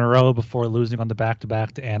 5 in a row before losing on the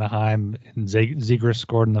back-to-back to Anaheim. And Zegras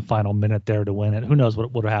scored in the final minute there to win it. Who knows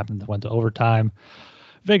what would have happened if it went to overtime.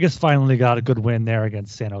 Vegas finally got a good win there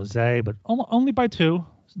against San Jose, but only by 2.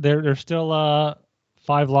 They're still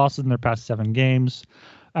 5 losses in their past 7 games.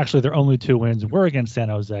 Actually, their only 2 wins were against San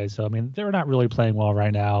Jose. So, I mean, they're not really playing well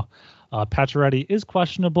right now. Pacioretty is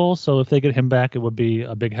questionable, so if they get him back, it would be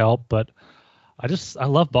a big help. But I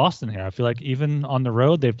love Boston here. I feel like even on the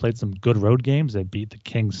road, they've played some good road games. They beat the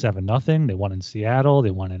Kings 7-0. They won in Seattle.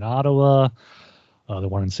 They won in Ottawa. They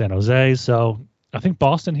won in San Jose. So I think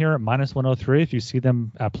Boston here at -103. If you see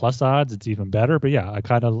them at plus odds, it's even better. But yeah,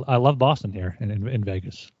 I love Boston here in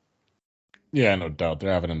Vegas. Yeah, no doubt.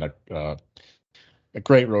 They're having a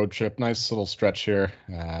great road trip. Nice little stretch here.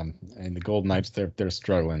 And the Golden Knights, they're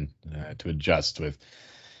struggling to adjust with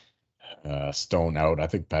Stone out. I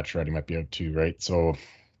think Pacioretty might be out too, right? So,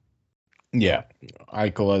 yeah,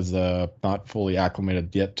 Eichel is not fully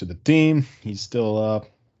acclimated yet to the team. He's still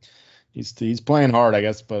he's playing hard, I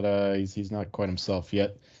guess, but he's not quite himself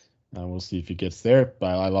yet. We'll see if he gets there.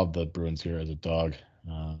 But I love the Bruins here as a dog.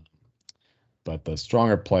 But the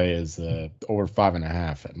stronger play is over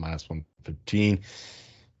 5.5 at -115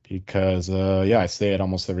 because I say it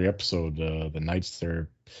almost every episode. The Knights,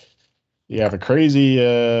 you have a crazy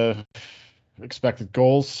expected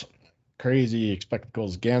goals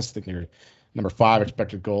against. I think they're number 5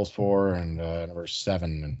 expected goals for and number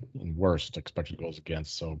 7 in worst expected goals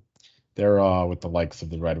against. So they're with the likes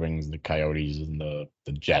of the Red Wings, the Coyotes, and the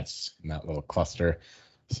Jets in that little cluster.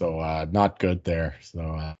 So not good there.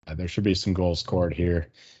 So there should be some goals scored here.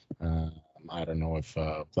 I don't know if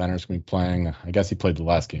Leonard's going to be playing. I guess he played the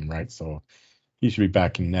last game, right? So he should be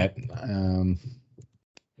back in net.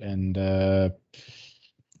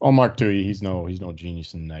 Mark Tui, he's no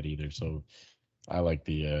genius in net either. So I like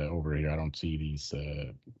the over here. I don't see these.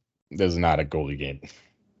 This is not a goalie game.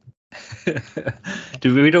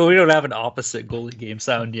 Dude, we don't have an opposite goalie game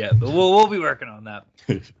sound yet, but we'll be working on that.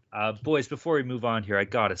 Boys, before we move on here, I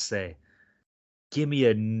gotta say, give me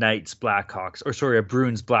a Bruins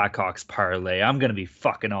Blackhawks parlay. I'm gonna be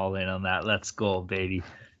fucking all in on that. Let's go, baby.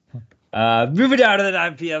 Moving down to the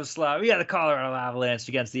 9 p.m. slot, we got the Colorado Avalanche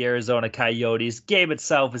against the Arizona Coyotes. Game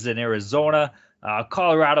itself is in Arizona.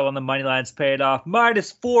 Colorado on the money line's paid off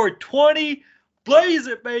 -420. Blaze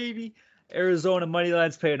it, baby. Arizona money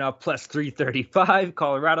line's paying off +335.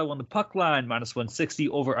 Colorado on the puck line -160.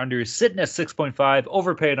 Over under is sitting at 6.5.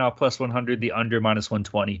 Over paying off +100. The under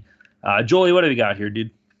 -120. Jolie, what do we got here,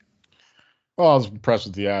 dude? Well, I was impressed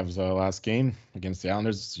with the Avs last game against the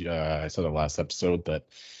Islanders. I said it last episode that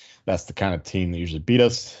that's the kind of team that usually beat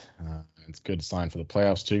us. It's a good sign for the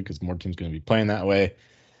playoffs too, because more teams going to be playing that way.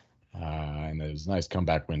 And it was a nice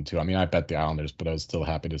comeback win too. I mean, I bet the Islanders, but I was still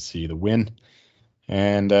happy to see the win.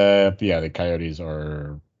 And the Coyotes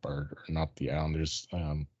are not the Islanders.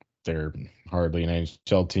 They're hardly an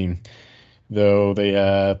NHL team, though they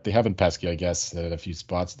have been pesky, I guess, at a few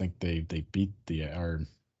spots. I think they beat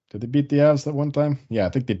did they beat the Avs that one time? Yeah, I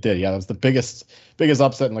think they did. Yeah, that was the biggest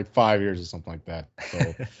upset in like 5 years or something like that. So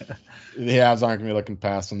the Avs aren't gonna be looking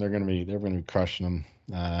past them. They're gonna be crushing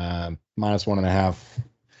them. -1.5.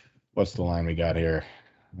 What's the line we got here?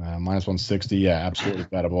 -160. Yeah, absolutely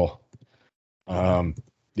bettable.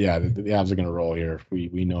 The Avs are going to roll here.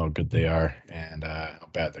 We know how good they are and how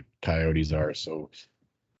bad the Coyotes are. So,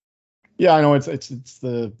 yeah, I know it's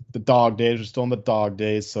the dog days. We're still in the dog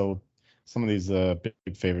days, so some of these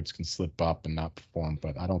big favorites can slip up and not perform.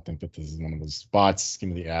 But I don't think that this is one of those spots. Give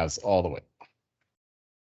me the Avs all the way.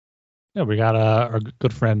 Yeah, we got our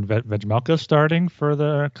good friend Vejmelka starting for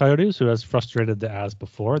the Coyotes, who has frustrated the Avs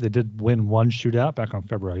before. They did win one shootout back on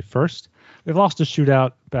February 1st. They've lost a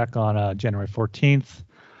shootout back on January 14th,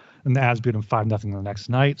 and the Avs beat them 5-0 the next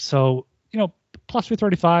night. So, plus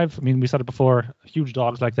 335. I mean, we said it before. Huge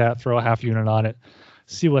dogs like that, throw a half unit on it,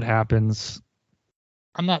 see what happens.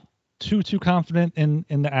 I'm not too confident in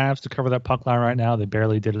the Avs to cover that puck line right now. They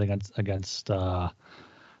barely did it against the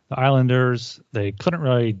Islanders. They couldn't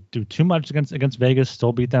really do too much against Vegas.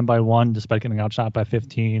 Still beat them by 1 despite getting outshot by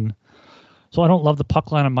 15. So I don't love the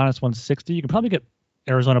puck line at minus 160. You can probably get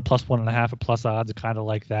Arizona plus 1.5 at plus odds. I kind of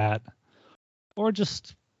like that. Or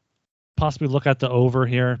just possibly look at the over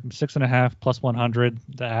here, 6.5 plus 100.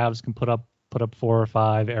 The Avs can put up 4 or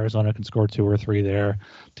 5. Arizona can score 2 or 3 there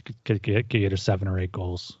to get you to 7 or 8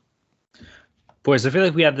 goals. Boys, I feel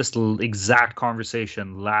like we had this exact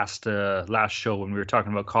conversation last show when we were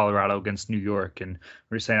talking about Colorado against New York, and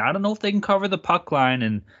we were saying, I don't know if they can cover the puck line,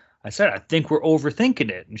 and I said, I think we're overthinking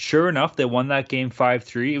it. And sure enough, they won that game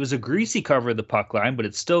 5-3. It was a greasy cover of the puck line, but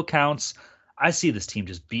it still counts. I see this team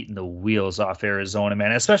just beating the wheels off Arizona,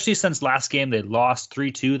 man, especially since last game they lost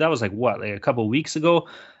 3-2. That was like a couple weeks ago.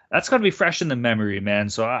 That's got to be fresh in the memory, man.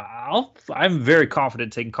 So I'm very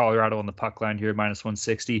confident taking Colorado on the puck line here at minus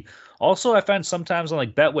 160. Also, I find sometimes on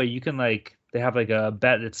like Betway, you can they have like a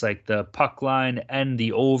bet. It's like the puck line and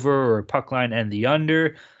the over or puck line and the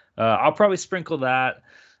under. I'll probably sprinkle that.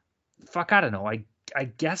 Fuck, I don't know. I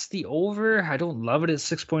guess the over. I don't love it at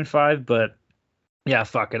 6.5, but yeah,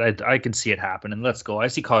 fuck it. I can see it happen. And let's go. I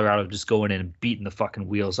see Colorado just going in and beating the fucking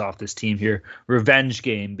wheels off this team here. Revenge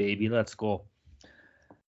game, baby. Let's go.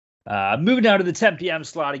 Moving down to the 10 p.m.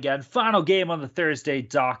 slot again. Final game on the Thursday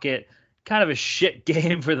docket. Kind of a shit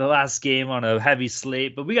game for the last game on a heavy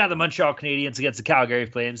slate, but we got the Montreal Canadiens against the Calgary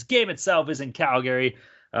Flames. Game itself is in Calgary.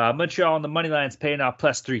 Montreal on the money line is paying off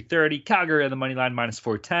plus 330. Calgary on the money line minus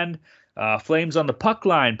 410. Flames on the puck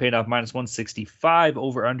line paying off minus 165.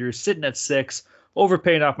 Over under sitting at 6. Over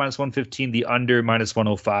paying off minus 115. The under minus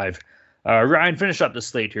 105. Ryan, finish up the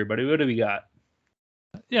slate here, buddy. What do we got?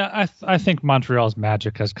 Yeah, I think Montreal's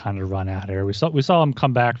magic has kind of run out here. We saw them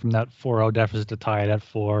come back from that 4-0 deficit to tie it at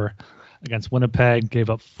 4 against Winnipeg. Gave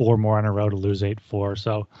up 4 more in a row to lose 8-4.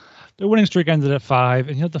 So their winning streak ended at 5.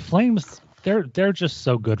 And the Flames, they're just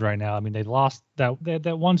so good right now. I mean, they lost that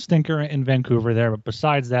one stinker in Vancouver there, but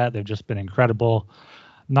besides that, they've just been incredible.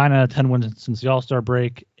 9 out of 10 wins since the All-Star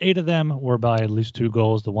break. 8 of them were by at least 2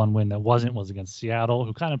 goals. The one win that wasn't was against Seattle,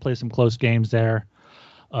 who kind of played some close games there.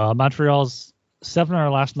 Montreal's 7 of our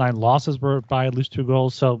last 9 losses were by at least 2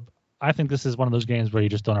 goals. So I think this is one of those games where you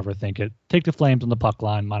just don't overthink it. Take the Flames on the puck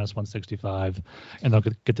line, minus 165, and they'll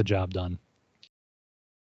get the job done.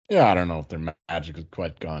 Yeah, I don't know if their magic is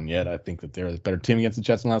quite gone yet. I think that they're the better team against the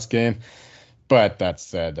Jets in the last game. But that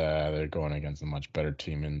said, they're going against a much better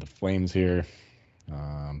team in the Flames here,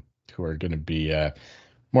 who are going to be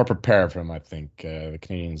more prepared for them, I think. The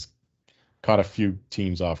Canadiens caught a few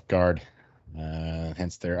teams off guard,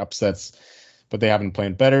 hence their upsets. But they haven't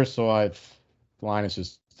played better, so the line is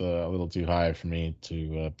just a little too high for me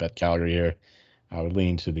to bet Calgary here. I would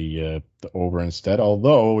lean to the over instead,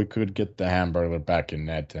 although we could get the Hamburglar back in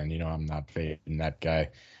net, and I'm not fading that guy.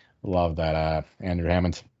 Love that Andrew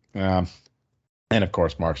Hammond. And of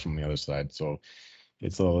course, Mark's from the other side, so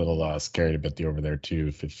it's a little scary to bet the over there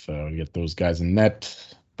too if we get those guys in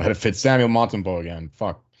net. But if it's Samuel Montembeault again,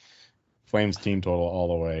 fuck. Flames team total all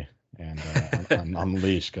the way. And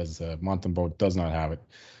unleash because Montembeault does not have it.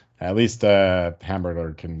 At least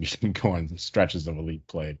Hamburger can go on stretches of elite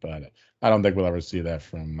play, but I don't think we'll ever see that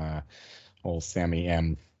from old Sammy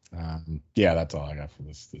M. Yeah, that's all I got for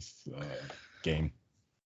this game.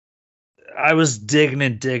 I was digging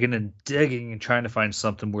and trying to find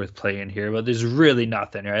something worth playing here, but there's really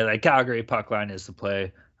nothing, right? Like Calgary puck line is the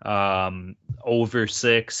play. Over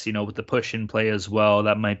 6, with the push in play as well.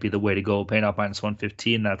 That might be the way to go. Paying off minus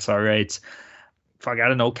 115. That's all right. Fuck, I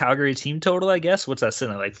don't know. Calgary team total, I guess. What's that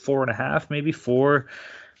sitting at? Like 4.5, maybe 4.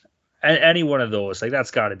 Any one of those. Like,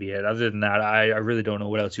 that's got to be it. Other than that, I really don't know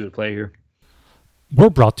what else you would play here. We're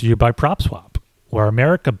brought to you by PropSwap, where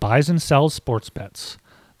America buys and sells sports bets.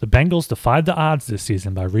 The Bengals defied the odds this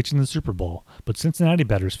season by reaching the Super Bowl, but Cincinnati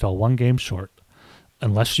bettors fell 1 game short.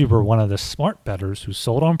 Unless you were one of the smart bettors who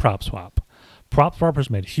sold on PropSwap. PropSwappers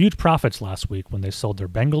made huge profits last week when they sold their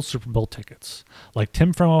Bengals Super Bowl tickets, like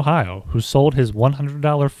Tim from Ohio, who sold his $100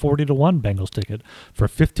 40-1 Bengals ticket for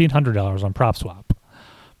 $1,500 on PropSwap.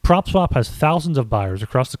 PropSwap has thousands of buyers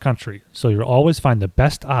across the country, so you'll always find the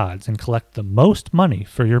best odds and collect the most money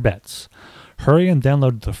for your bets. Hurry and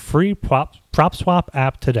download the free PropSwap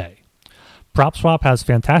app today. PropSwap has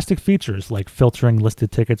fantastic features like filtering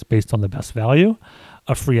listed tickets based on the best value,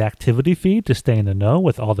 a free activity feed to stay in the know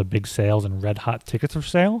with all the big sales and red-hot tickets for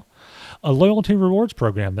sale, a loyalty rewards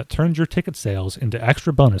program that turns your ticket sales into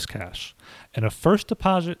extra bonus cash, and a first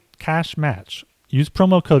deposit cash match use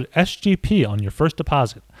promo code SGP on your first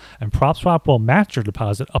deposit, and PropSwap will match your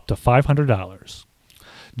deposit up to $500.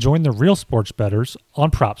 Join the real sports bettors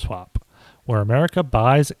on PropSwap, where America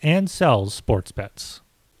buys and sells sports bets.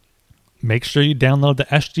 Make sure you download the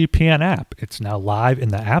SGPN app. It's now live in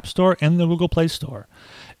the App Store and the Google Play Store.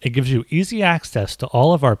 It gives you easy access to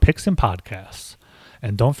all of our picks and podcasts.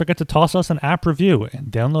 And don't forget to toss us an app review and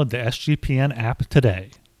download the SGPN app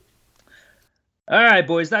today. All right,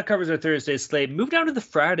 boys, that covers our Thursday slate. Move down to the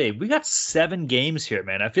Friday. We got 7 games here,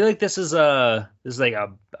 man. I feel like this is like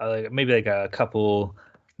maybe like a couple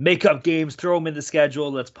makeup games. Throw them in the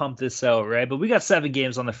schedule. Let's pump this out, right? But we got 7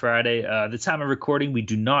 games on the Friday. The time of recording, we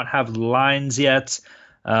do not have lines yet.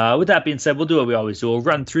 With that being said, we'll do what we always do. We'll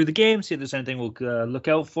run through the game, see if there's anything we'll look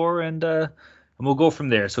out for, and we'll go from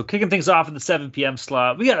there. So kicking things off in the 7 p.m.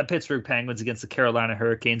 slot, we got the Pittsburgh Penguins against the Carolina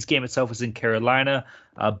Hurricanes. Game itself is in Carolina.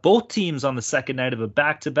 Both teams on the second night of a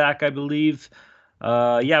back-to-back, I believe.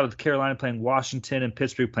 With Carolina playing Washington and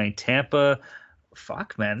Pittsburgh playing Tampa.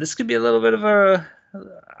 Fuck, man, this could be a little bit of a...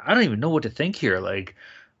 I don't even know what to think here. Like,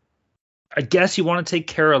 I guess you want to take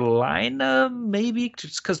Carolina, maybe,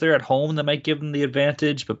 just because they're at home. That might give them the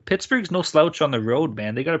advantage. But Pittsburgh's no slouch on the road,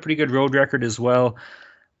 man. They got a pretty good road record as well.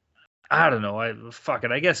 I don't know.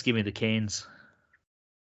 I guess give me the Canes.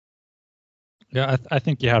 Yeah, I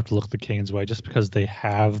think you have to look the Canes' way just because they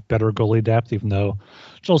have better goalie depth, even though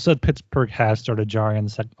Joel said Pittsburgh has started jarring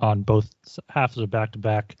on both halves of the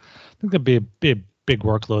back-to-back. I think that'd be a big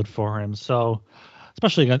workload for him. So,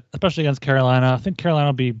 especially against Carolina, I think Carolina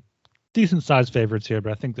will be decent-sized favorites here,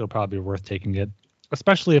 but I think they'll probably be worth taking it.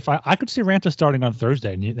 Especially if I could see Ranta starting on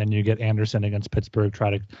Thursday, and then you get Anderson against Pittsburgh, try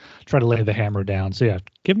to lay the hammer down. So yeah,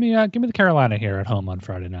 give me the Carolina here at home on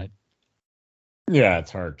Friday night. Yeah,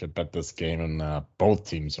 it's hard to bet this game, and both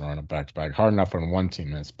teams are on a back-to-back. Hard enough when one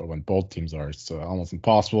team is, but when both teams are, it's almost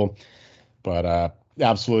impossible. But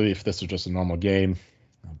absolutely, if this was just a normal game,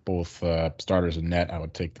 both starters in net, I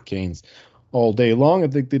would take the Canes all day long. I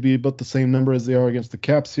think they'd be about the same number as they are against the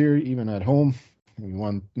Caps here, even at home,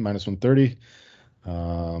 minus 130.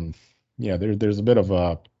 There's a bit of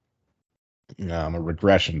a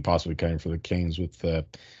regression possibly coming for the Canes with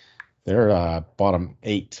their bottom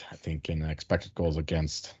 8, I think, in expected goals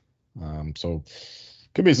against. So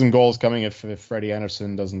could be some goals coming if Freddie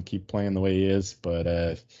Anderson doesn't keep playing the way he is.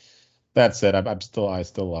 But that said, I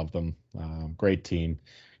still love them. Great team,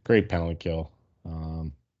 great penalty kill,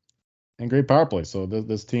 and great power play. So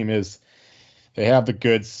this team they have the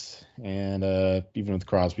goods, and even with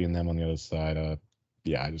Crosby and them on the other side,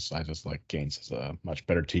 I just like Canes as a much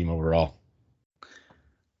better team overall.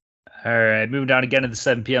 All right, moving down again to the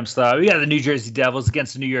 7 p.m. slot. We got the New Jersey Devils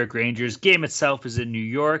against the New York Rangers. Game itself is in New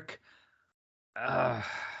York. I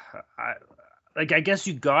guess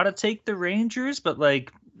you got to take the Rangers, but I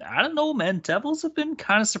don't know, man. Devils have been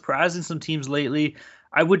kind of surprising some teams lately.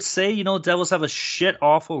 I would say, Devils have a shit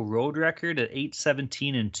awful road record at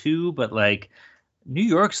 8-17-2, but New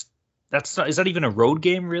York's is that even a road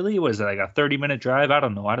game really? What is it, like a 30-minute drive? I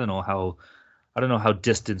don't know. I don't know how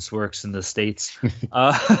distance works in the States. You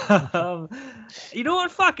know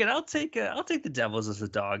what? Fuck it. I'll take the Devils as a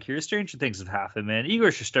dog here. Stranger things have happened, man. Igor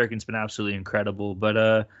Shesterkin's been absolutely incredible, but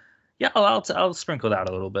I'll sprinkle that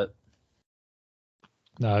a little bit.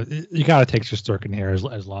 No, you got to take Shesterkin here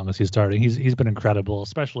as long as he's starting. He's been incredible,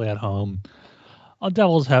 especially at home.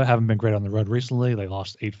 Devils haven't been great on the road recently. They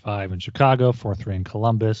lost 8-5 in Chicago, 4-3 in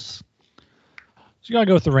Columbus. So you got to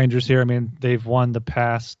go with the Rangers here. I mean, they've won the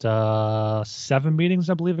past 7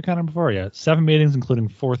 meetings, I believe, accounted before. Yeah, 7 meetings, including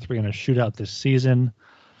 4-3 in a shootout this season.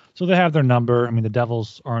 So they have their number. I mean, the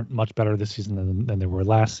Devils aren't much better this season than they were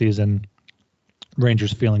last season.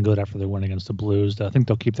 Rangers feeling good after their win against the Blues. I think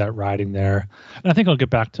they'll keep that riding there. And I think they'll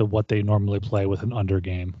get back to what they normally play with an under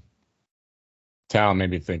game. Tal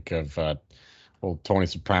made me think of old Tony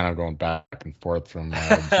Soprano going back and forth from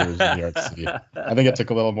Jersey to New York City. I think it took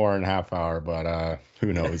a little more than a half hour, but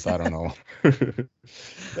who knows? I don't know.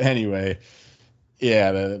 Anyway,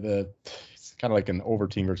 yeah, it's kind of like an over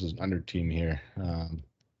team versus an under team here.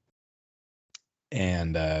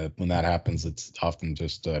 And when that happens, it's often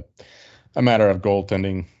just a matter of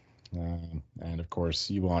goaltending. And of course,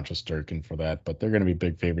 you want Shesterkin for that, but they're going to be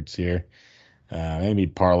big favorites here. Maybe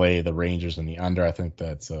parlay the Rangers and the under. I think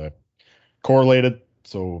that's correlated.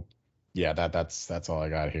 So yeah, that's all I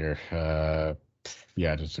got here.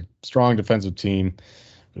 Just a strong defensive team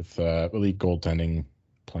with elite goaltending,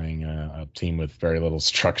 playing a team with very little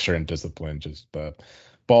structure and discipline. Just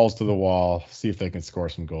balls to the wall, see if they can score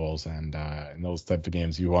some goals. And in those type of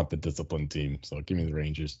games, you want the disciplined team. So give me the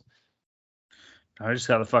Rangers. I just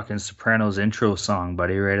got the fucking Sopranos intro song,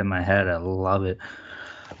 buddy, right in my head. I love it.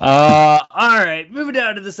 All right, moving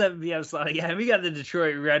down to the 7 p.m. slot again. We got the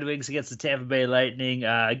Detroit Red Wings against the Tampa Bay Lightning.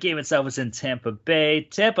 Game itself was in Tampa Bay.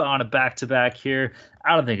 Tampa on a back-to-back here.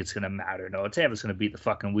 I don't think it's going to matter. No, Tampa's going to beat the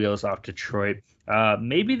fucking wheels off Detroit.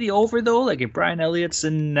 Maybe the over, though, like if Brian Elliott's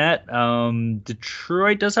in net.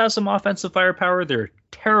 Detroit does have some offensive firepower. They're a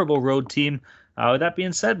terrible road team. With that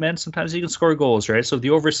being said, man, sometimes you can score goals, right? So if the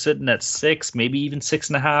over's sitting at 6, maybe even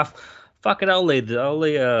 6.5, fuck it, I'll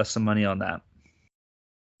lay some money on that.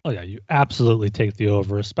 Oh yeah, you absolutely take the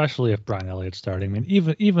over, especially if Brian Elliott's starting. I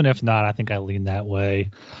mean, even if not, I think I lean that way.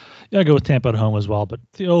 Yeah, I go with Tampa at home as well, but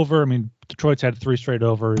the over. I mean, Detroit's had 3 straight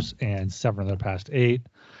overs and 7 of their past 8.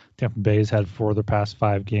 Tampa Bay's had 4 of their past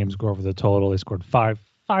 5 games go over the total. They scored five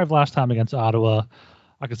last time against Ottawa.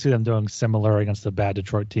 I could see them doing similar against a bad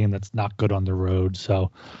Detroit team that's not good on the road. So,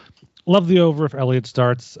 love the over if Elliott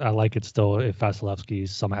starts. I like it still if Vasilevsky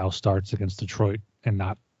somehow starts against Detroit and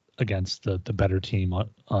not against the better team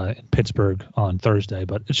in Pittsburgh on Thursday,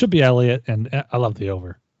 but it should be Elliott, and I love the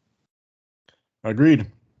over. Agreed.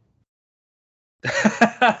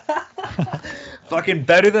 Fucking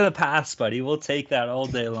better than a pass, buddy. We'll take that all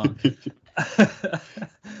day long.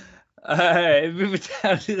 All right, moving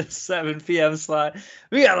down to the 7 p.m. slot.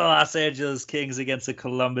 We got the Los Angeles Kings against the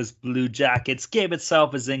Columbus Blue Jackets. Game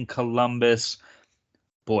itself is in Columbus.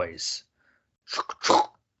 Boys.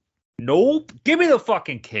 Nope. Give me the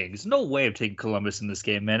fucking Kings. No way of taking Columbus in this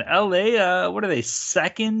game, man. LA, what are they,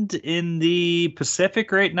 second in the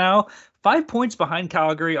Pacific right now? 5 points behind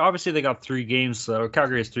Calgary. Obviously, they got 3 games. So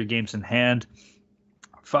Calgary has 3 games in hand.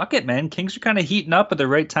 Fuck it, man. Kings are kind of heating up at the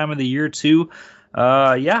right time of the year, too.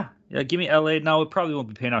 Yeah, give me LA. Now, it probably won't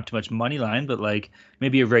be paying off too much money line, but like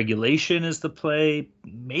maybe a regulation is the play.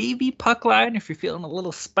 Maybe puck line if you're feeling a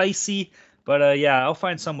little spicy. But yeah, I'll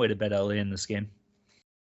find some way to bet LA in this game.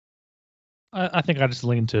 I think I just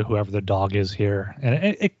lean to whoever the dog is here, and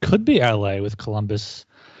it could be LA with Columbus.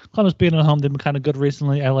 Columbus being at home, they've been kind of good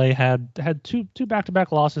recently. LA had two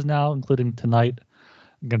back-to-back losses now, including tonight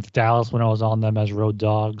against Dallas when I was on them as road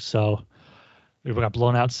dogs. So we got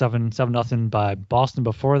blown out 7-0 by Boston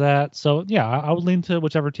before that. So yeah, I would lean to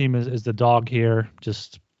whichever team is the dog here.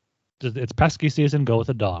 Just it's pesky season. Go with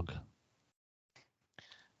the dog.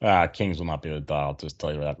 Kings will not be the dog. I'll just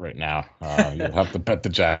tell you that right now. You'll have to bet the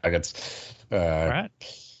Jackets. All right,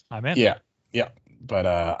 I'm in. Yeah, but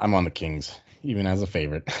I'm on the Kings, even as a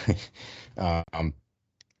favorite.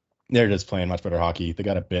 They're just playing much better hockey. They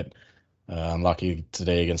got a bit unlucky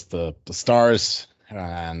today against the Stars,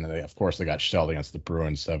 and of course they got shelled against the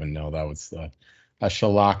Bruins 7-0. That was a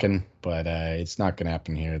shellacking, but it's not going to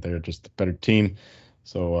happen here. They're just a better team.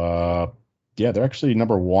 So yeah, they're actually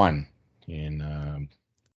number 1 in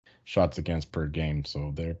shots against per game,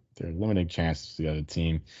 so they're limiting chances to the other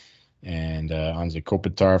team. And Anze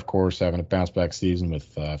Kopitar, of course, having a bounce back season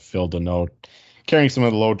with Phil Deneau carrying some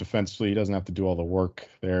of the load defensively. He doesn't have to do all the work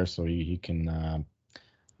there, so he can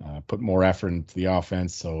put more effort into the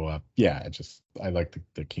offense. So yeah, I like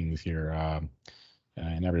the Kings here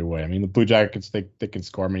in every way. I mean, the Blue Jackets, they can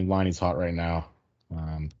score. I mean, Liney's hot right now,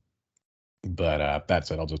 but that's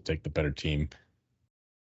it. I'll just take the better team.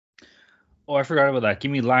 Oh, I forgot about that.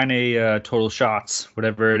 Give me line A total shots,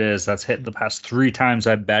 whatever it is. That's hit the past 3 times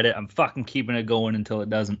I bet it. I'm fucking keeping it going until it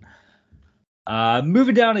doesn't.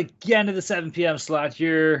 Moving down again to the 7 p.m. slot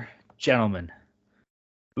here, gentlemen.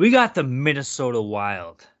 We got the Minnesota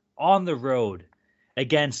Wild on the road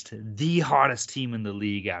against the hottest team in the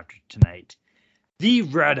league after tonight. The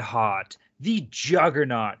Red Hot, the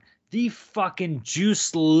Juggernaut, the fucking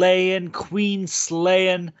juice-laying,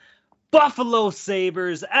 queen-slaying Buffalo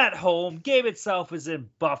Sabres at home. Game itself is in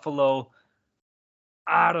Buffalo.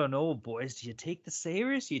 I don't know, boys. Do you take the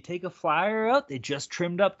Sabres? Do you take a flyer out? They just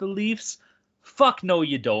trimmed up the Leafs. Fuck no,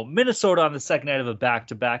 you don't. Minnesota on the second night of a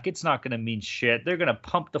back-to-back. It's not going to mean shit. They're going to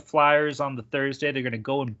pump the Flyers on the Thursday. They're going to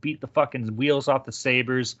go and beat the fucking wheels off the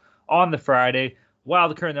Sabres on the Friday. While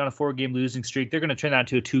they're currently on a 4-game losing streak, they're going to turn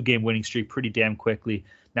that into a 2-game winning streak pretty damn quickly.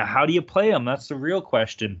 Now, how do you play them? That's the real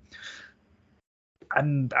question.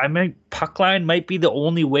 I mean, puck line might be the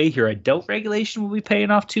only way here. I doubt regulation will be paying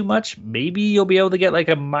off too much. Maybe you'll be able to get like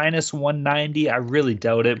a minus 190. I really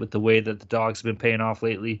doubt it with the way that the Dogs have been paying off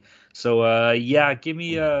lately. So yeah, give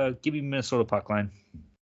me Minnesota puck line.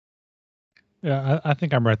 Yeah, I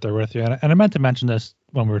think I'm right there with you. And I meant to mention this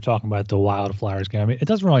when we were talking about the Wild Flyers game. I mean, it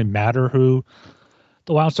doesn't really matter who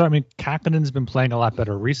the Wild start. I mean, Kakkonen's been playing a lot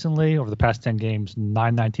better recently over the past 10 games,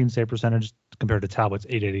 919 save percentage compared to Talbot's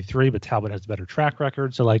 883, but Talbot has a better track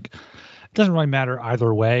record. So like, it doesn't really matter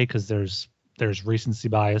either way because there's recency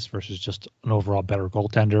bias versus just an overall better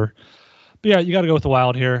goaltender. But yeah, you got to go with the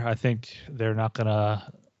Wild here. I think they're not going to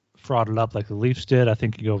fraud it up like the Leafs did, I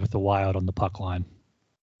think you go with the Wild on the puck line.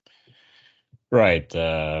 Right,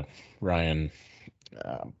 Ryan.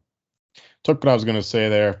 Took what I was going to say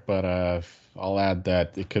there, but I'll add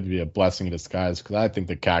that it could be a blessing in disguise because I think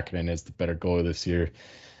that Kähkönen is the better goalie this year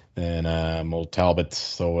than old Talbot.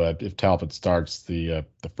 So if Talbot starts the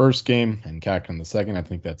first game and Kähkönen the second, I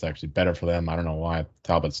think that's actually better for them. I don't know why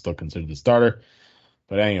Talbot's still considered the starter,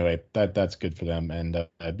 but anyway, that's good for them. And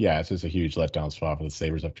yeah, it's just a huge letdown spot for the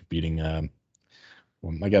Sabres after beating.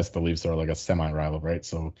 Well, I guess the Leafs are like a semi-rival, right?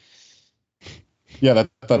 So yeah,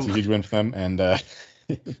 that's a huge win for them. And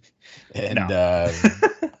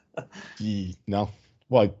no.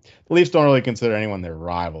 Well, the Leafs don't really consider anyone their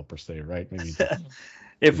rival per se, right? Maybe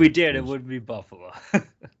if we did, it would be Buffalo.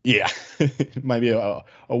 Yeah, it might be a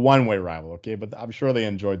one-way rival, okay? But I'm sure they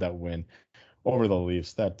enjoyed that win over the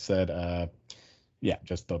Leafs. That said, yeah,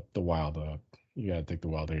 just the Wild. You got to take the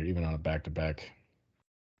Wild here, even on a back-to-back.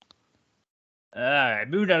 All right,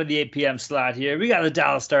 moving on to the 8 p.m. slot here. We got the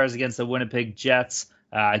Dallas Stars against the Winnipeg Jets.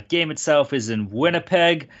 Game itself is in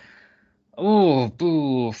Winnipeg. Oh,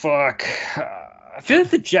 boo, fuck. I feel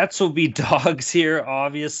like the Jets will be dogs here,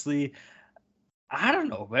 obviously. I don't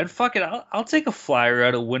know, man. Fuck it. I'll take a flyer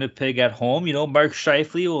out of Winnipeg at home. You know, Mark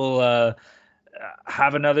Scheifele will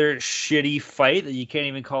have another shitty fight that you can't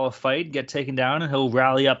even call a fight, get taken down, and he'll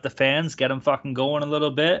rally up the fans, get them fucking going a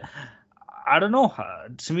little bit. I don't know.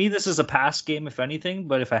 To me, this is a pass game, if anything.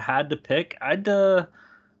 But if I had to pick, I'd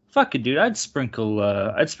fuck it, dude. I'd sprinkle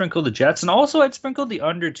the Jets, and also I'd sprinkle the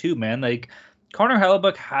under too, man. Like Connor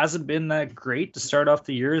Hellebuyck hasn't been that great to start off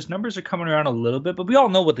the year. His numbers are coming around a little bit, but we all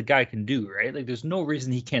know what the guy can do, right? Like there's no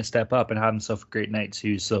reason he can't step up and have himself a great night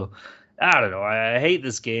too. So I don't know. I hate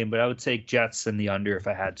this game, but I would take Jets and the under if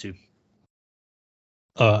I had to.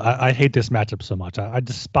 I hate this matchup so much. I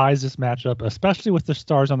despise this matchup, especially with the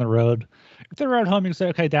Stars on the road. If they're at home, you can say,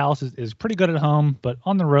 okay, Dallas is pretty good at home, but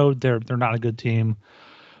on the road, they're not a good team.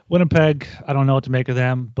 Winnipeg, I don't know what to make of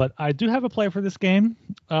them, but I do have a play for this game.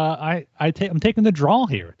 I'm taking the draw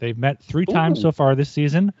here. They've met 3 times so far this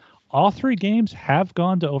season. All 3 games have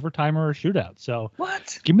gone to overtime or a shootout. So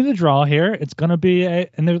what? Give me the draw here. It's going to be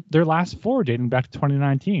and their last 4 dating back to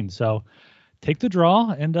 2019. So take the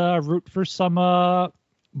draw and root for some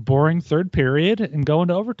boring third period and go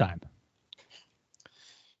into overtime.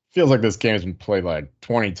 Feels like this game has been played like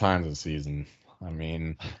 20 times this season. I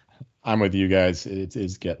mean, I'm with you guys. It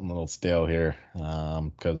is getting a little stale here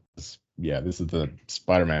because, yeah, this is the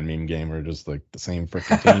Spider-Man meme game. We're just like the same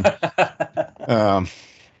freaking team.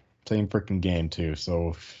 Same freaking game, too.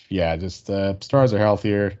 So, yeah, just Stars are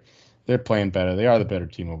healthier. They're playing better. They are the better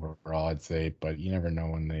team overall, I'd say. But you never know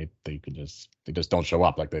when they just don't show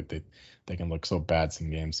up. Like they can look so bad some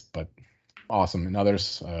games. But awesome. And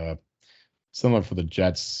others, similar for the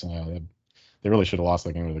Jets. They really should have lost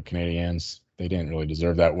that game to the Canadiens. They didn't really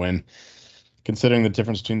deserve that win, considering the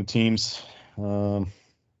difference between the teams.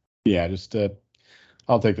 Yeah, just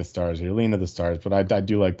I'll take the Stars here. Lean to the Stars, but I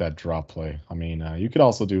do like that draw play. I mean, you could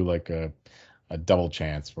also do like a double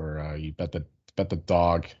chance where you bet the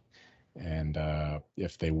dog, and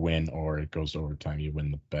if they win or it goes to overtime, you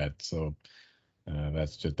win the bet. So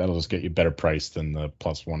that'll just get you better price than the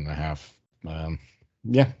plus 1.5.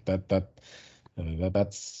 Yeah,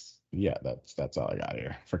 that's all I got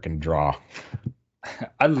here. Freaking draw.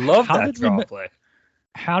 I love that draw play.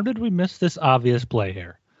 How did we miss this obvious play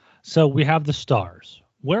here? So we have the Stars.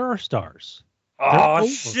 Where are Stars? Oh,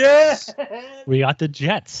 shit! We got the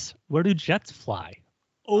Jets. Where do Jets fly?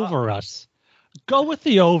 Over us. Go with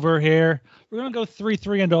the over here. We're going to go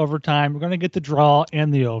 3-3 into overtime. We're going to get the draw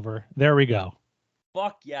and the over. There we go.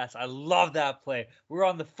 Fuck yes. I love that play. We're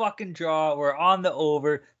on the fucking draw. We're on the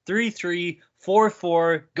over. 3-3,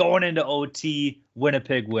 4-4, going into OT.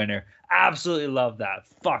 Winnipeg winner. Absolutely love that.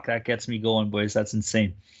 Fuck, that gets me going, boys. That's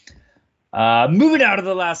insane. Moving out of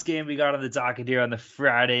the last game we got on the docket here on the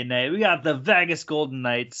Friday night, we got the Vegas Golden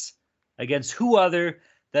Knights against who other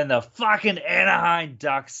than the fucking Anaheim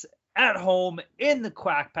Ducks at home in the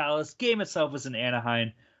Quack Palace. Game itself was in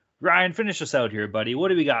Anaheim. Ryan, finish us out here, buddy. What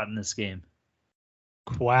do we got in this game?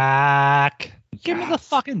 Quack. Give me the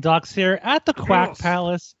fucking Ducks here at the Quack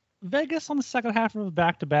Palace. Vegas on the second half of a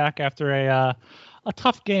back-to-back after a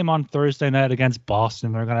tough game on Thursday night against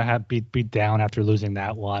Boston. They're going to have beat down after losing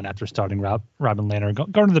that one, after starting Robin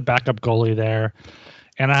Lehner, going to the backup goalie there.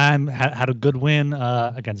 And Anaheim had a good win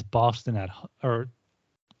against Boston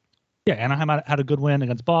Anaheim had a good win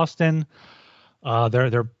against Boston.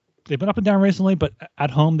 They've been up and down recently, but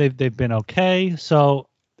at home they've been okay. So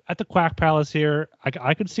at the Quack Palace here,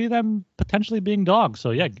 I could see them potentially being dogs.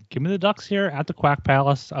 So yeah, give me the Ducks here at the Quack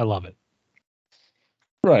Palace. I love it.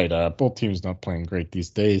 Right. Both teams not playing great these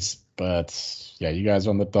days, but yeah, you guys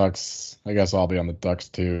are on the Ducks. I guess I'll be on the Ducks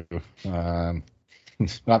too. I'll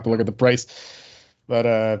have to look at the price,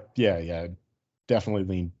 but yeah, definitely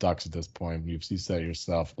lean Ducks at this point. You said it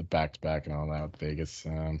yourself, the back-to-back and all that with Vegas.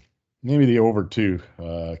 Maybe the over too,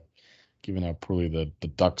 given how poorly the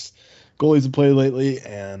Ducks goalies have played lately,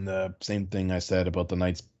 and same thing I said about the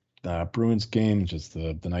Knights Bruins game. Just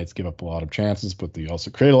the Knights give up a lot of chances, but they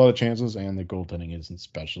also create a lot of chances, and the goaltending isn't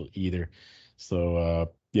special either. So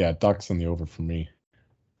yeah, Ducks on the over for me.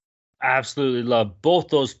 Absolutely love both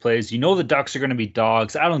those plays. You know the Ducks are going to be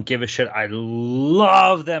dogs. I don't give a shit. I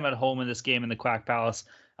love them at home in this game in the Quack Palace.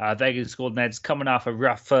 Vegas Golden Knights coming off a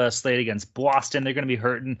rough slate against Boston. They're going to be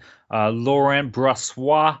hurting. Laurent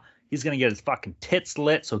Brossoit, he's going to get his fucking tits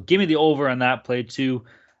lit. So give me the over on that play too.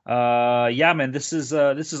 Yeah, man, this is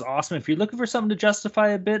awesome. If you're looking for something to justify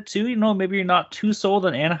a bit too, maybe you're not too sold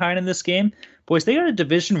on Anaheim in this game. Boys, they got a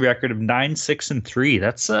division record of 9-6-3.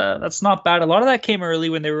 That's not bad. A lot of that came early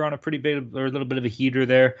when they were on a pretty big or a little bit of a heater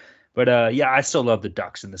there. But yeah, I still love the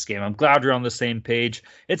Ducks in this game. I'm glad we're on the same page.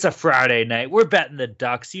 It's a Friday night. We're betting the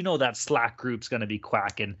Ducks. You know that Slack group's going to be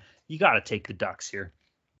quacking. You got to take the Ducks here.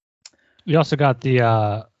 We also got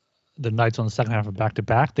the Knights on the second half of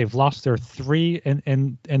back-to-back. They've lost their 3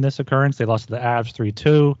 in this occurrence. They lost to the Avs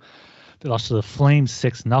 3-2. They lost to the Flames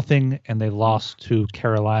 6-0, and they lost to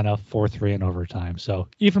Carolina 4-3 in overtime. So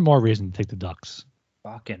even more reason to take the Ducks.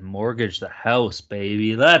 Fucking mortgage the house,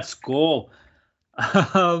 baby. Let's go.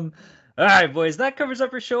 All right, boys. That covers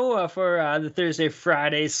up our show for the Thursday,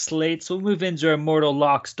 Friday slate. So we'll move into our mortal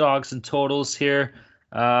locks, dogs, and totals here.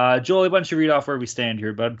 Joel, why don't you read off where we stand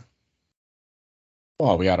here, bud?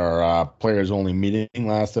 Well, we had our players only meeting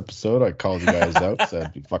last episode. I called you guys out,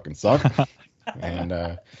 said you fucking suck.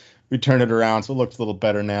 And we turned it around, so it looks a little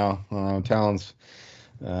better now. Talon's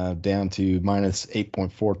down to minus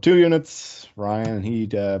 8.42 units. Ryan, he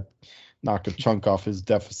knocked a chunk off his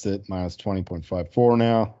deficit, minus 20.54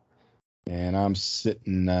 now. And I'm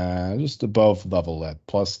sitting just above level at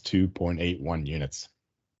plus 2.81 units.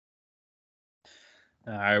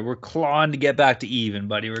 All right, we're clawing to get back to even,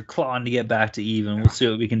 buddy. We're clawing to get back to even. We'll see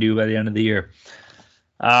what we can do by the end of the year.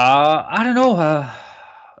 I don't know.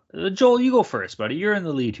 Joel, you go first, buddy. You're in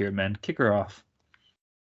the lead here, man. Kick her off.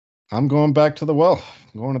 I'm going back to the well.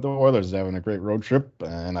 I'm going to the Oilers. They're having a great road trip,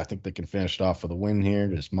 and I think they can finish it off with a win here.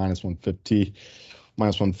 Just minus 150.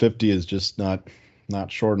 Minus 150 is just not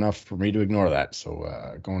short enough for me to ignore that.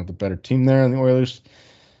 So going with the better team there in the Oilers.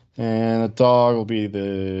 And the dog will be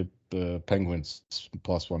the Penguins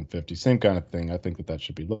plus 150. Same kind of thing. I think that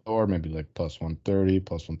should be lower, maybe like plus 130,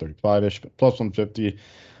 plus 135-ish, but plus 150.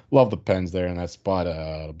 Love the Pens there in that spot.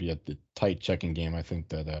 It'll be a tight checking game. I think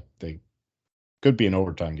that they could be an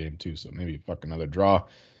overtime game too, so maybe fuck another draw.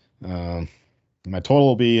 My total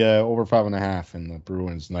will be over 5.5 in the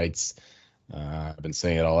Bruins Knights. I've been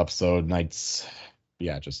saying it all episode. Knights,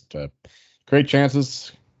 yeah, just great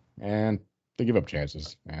chances, and they give up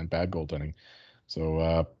chances and bad goaltending.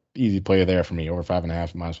 So easy play there for me, over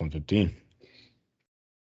 5.5, minus 115.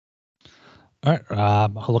 All right,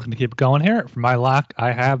 I'm looking to keep going here. For my lock,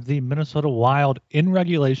 I have the Minnesota Wild in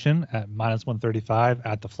regulation at minus 135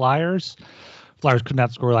 at the Flyers. Flyers could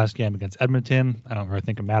not score last game against Edmonton. I don't really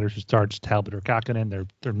think it matters who starts Talbot or Kakkonen.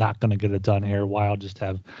 They're not going to get it done here. Wild just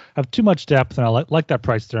have too much depth, and I like that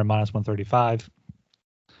price there, minus 135.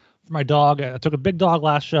 For my dog, I took a big dog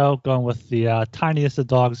last show, going with the tiniest of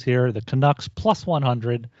dogs here, the Canucks plus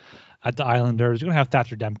 100 at the Islanders. You're going to have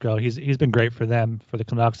Thatcher Demko. He's been great for them, for the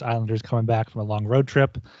Canucks. Islanders coming back from a long road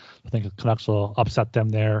trip. I think the Canucks will upset them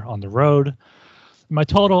there on the road. My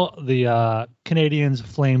total, the Canadiens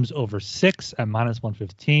Flames over 6 at minus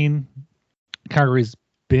 115. Calgary's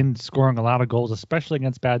been scoring a lot of goals, especially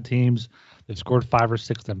against bad teams. They've scored 5 or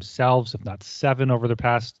 6 themselves, if not 7 over the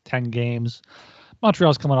past 10 games.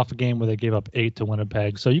 Montreal's coming off a game where they gave up 8 to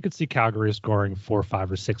Winnipeg. So you could see Calgary scoring 4,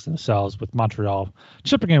 5, or 6 themselves, with Montreal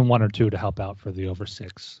chipping in 1 or 2 to help out for the over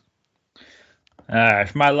 6.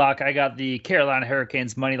 For my lock, I got the Carolina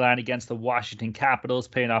Hurricanes money line against the Washington Capitals,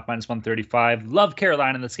 paying off minus 135. Love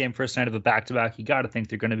Carolina in this game, first night of a back-to-back. You got to think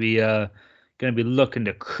they're going to be looking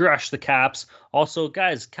to crush the Caps. Also,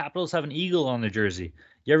 guys, Capitals have an eagle on their jersey.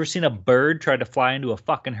 You ever seen a bird try to fly into a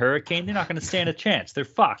fucking hurricane? They're not going to stand a chance. They're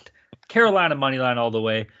fucked. Carolina money line all the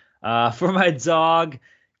way. For my dog,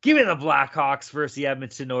 give me the Blackhawks versus the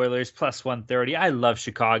Edmonton Oilers, plus 130. I love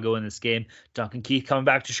Chicago in this game. Duncan Keith coming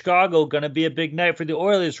back to Chicago. Going to be a big night for the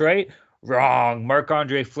Oilers, right? Wrong.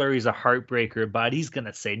 Marc-Andre Fleury's a heartbreaker, but he's going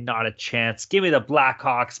to say not a chance. Give me the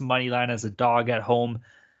Blackhawks money line as a dog at home.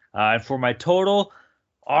 And for my total,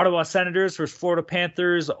 Ottawa Senators versus Florida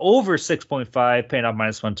Panthers, over 6.5, paying off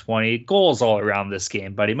 -120. Goals all around this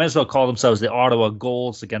game, buddy. Might as well call themselves the Ottawa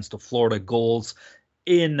Goals against the Florida Goals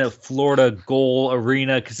in the Florida Goal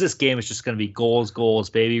Arena, because this game is just going to be goals,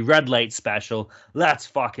 baby. Red light special. Let's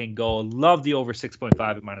fucking go. Love the over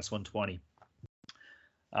 6.5 at -120.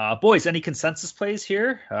 Boys, any consensus plays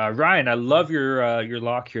here? Ryan, I love your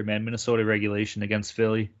lock here, man. Minnesota regulation against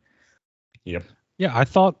Philly. Yep. Yeah, I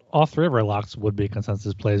thought all three of our locks would be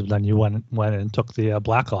consensus plays, but then you went and took the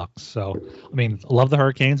Blackhawks. So, I mean, love the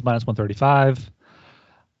Hurricanes, -135.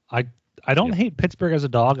 I don't hate Pittsburgh as a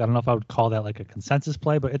dog. I don't know if I would call that like a consensus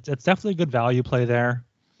play, but it's definitely a good value play there.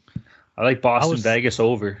 I like Boston Vegas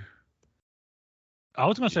over. I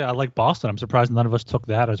was going to say I like Boston. I'm surprised none of us took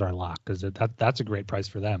that as our lock, because that's a great price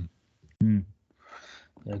for them.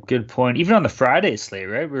 Yeah, good point. Even on the Friday slate,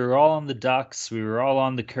 right? We were all on the Ducks. We were all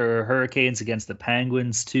on the Hurricanes against the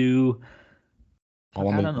Penguins too. All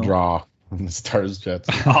on the draw on the Stars Jets.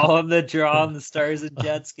 All on the draw on the Stars and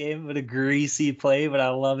Jets game, but a greasy play, but I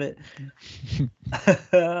love it.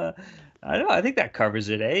 I know. I think that covers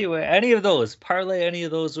it. Anyway, any of those, parlay any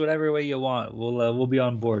of those, whatever way you want. We'll be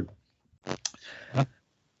on board.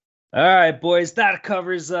 All right, boys, that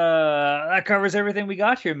covers everything we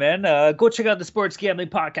got here, man. Go check out the Sports Gambling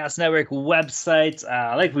Podcast Network website.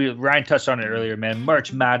 Ryan touched on it earlier, man.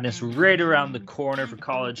 March Madness right around the corner for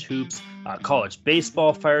college hoops, college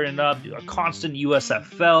baseball firing up, a constant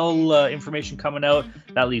USFL information coming out.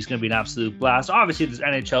 That league's going to be an absolute blast. Obviously, there's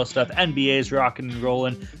NHL stuff. NBA's rocking and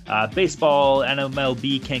rolling. Baseball,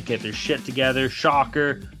 NMLB can't get their shit together.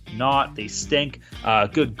 Shocker. Not, they stink.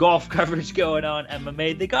 Good golf coverage going on.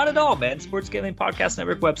 MMA, they got it all, man. Sports Gambling Podcast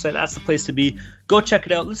Network website, that's the place to be. Go check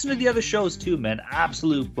it out. Listen to the other shows too, man.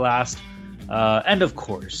 Absolute blast. And of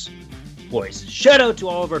course, boys, shout out to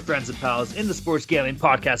all of our friends and pals in the Sports Gambling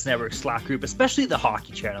Podcast Network Slack group, especially the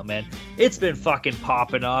hockey channel, man. It's been fucking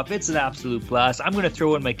popping off. It's an absolute blast. I'm gonna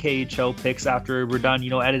throw in my KHL picks after we're done,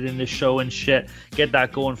 editing this show and shit. Get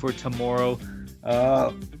that going for tomorrow.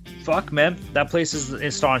 Fuck, man, that place is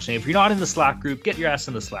astonishing. If you're not in the Slack group, get your ass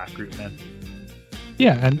in the Slack group, man.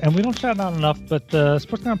 Yeah, and we don't shout out enough, but the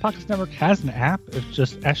Sports Gambling Podcast Network has an app. It's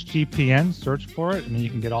just SGPN. Search for it, and then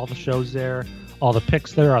you can get all the shows there, all the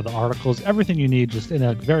picks there, all the articles, everything you need, just in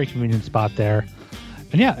a very convenient spot there.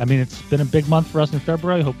 And yeah, I mean, it's been a big month for us in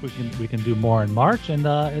February. Hope we can do more in March, and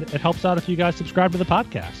it helps out if you guys subscribe to the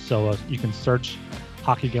podcast. So you can search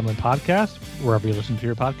Hockey Gambling Podcast wherever you listen to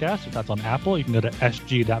your podcast. If that's on Apple, you can go to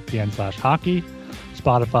sg.pn/hockey.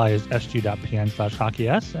 Spotify is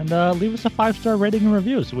sg.pn/hockeys, and leave us a 5-star rating and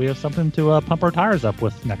review so we have something to pump our tires up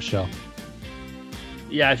with next show.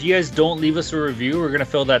 Yeah, if you guys don't leave us a review, we're going to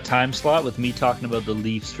fill that time slot with me talking about the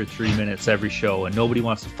Leafs for 3 minutes every show, and nobody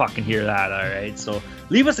wants to fucking hear that, all right? So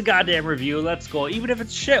leave us a goddamn review. Let's go. Even if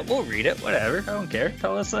it's shit, we'll read it. Whatever. I don't care.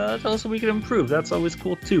 Tell us what we can improve. That's always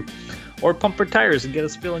cool, too. Or pump our tires and get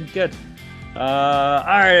us feeling good. All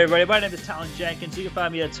right, everybody. My name is Talon Jenkins. You can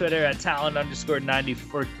find me on Twitter at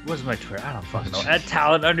Talon_94. What's my Twitter? I don't fucking know. At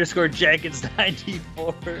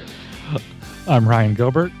Talon_Jenkins94. I'm Ryan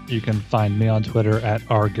Gilbert. You can find me on Twitter at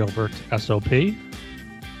rgilbertsop.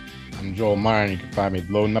 I'm Joel Meyer, and you can find me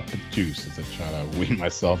loading up the juice as I try to wean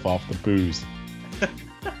myself off the booze.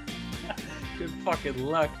 Good fucking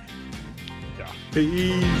luck. Yeah.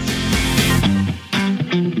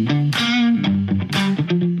 Peace.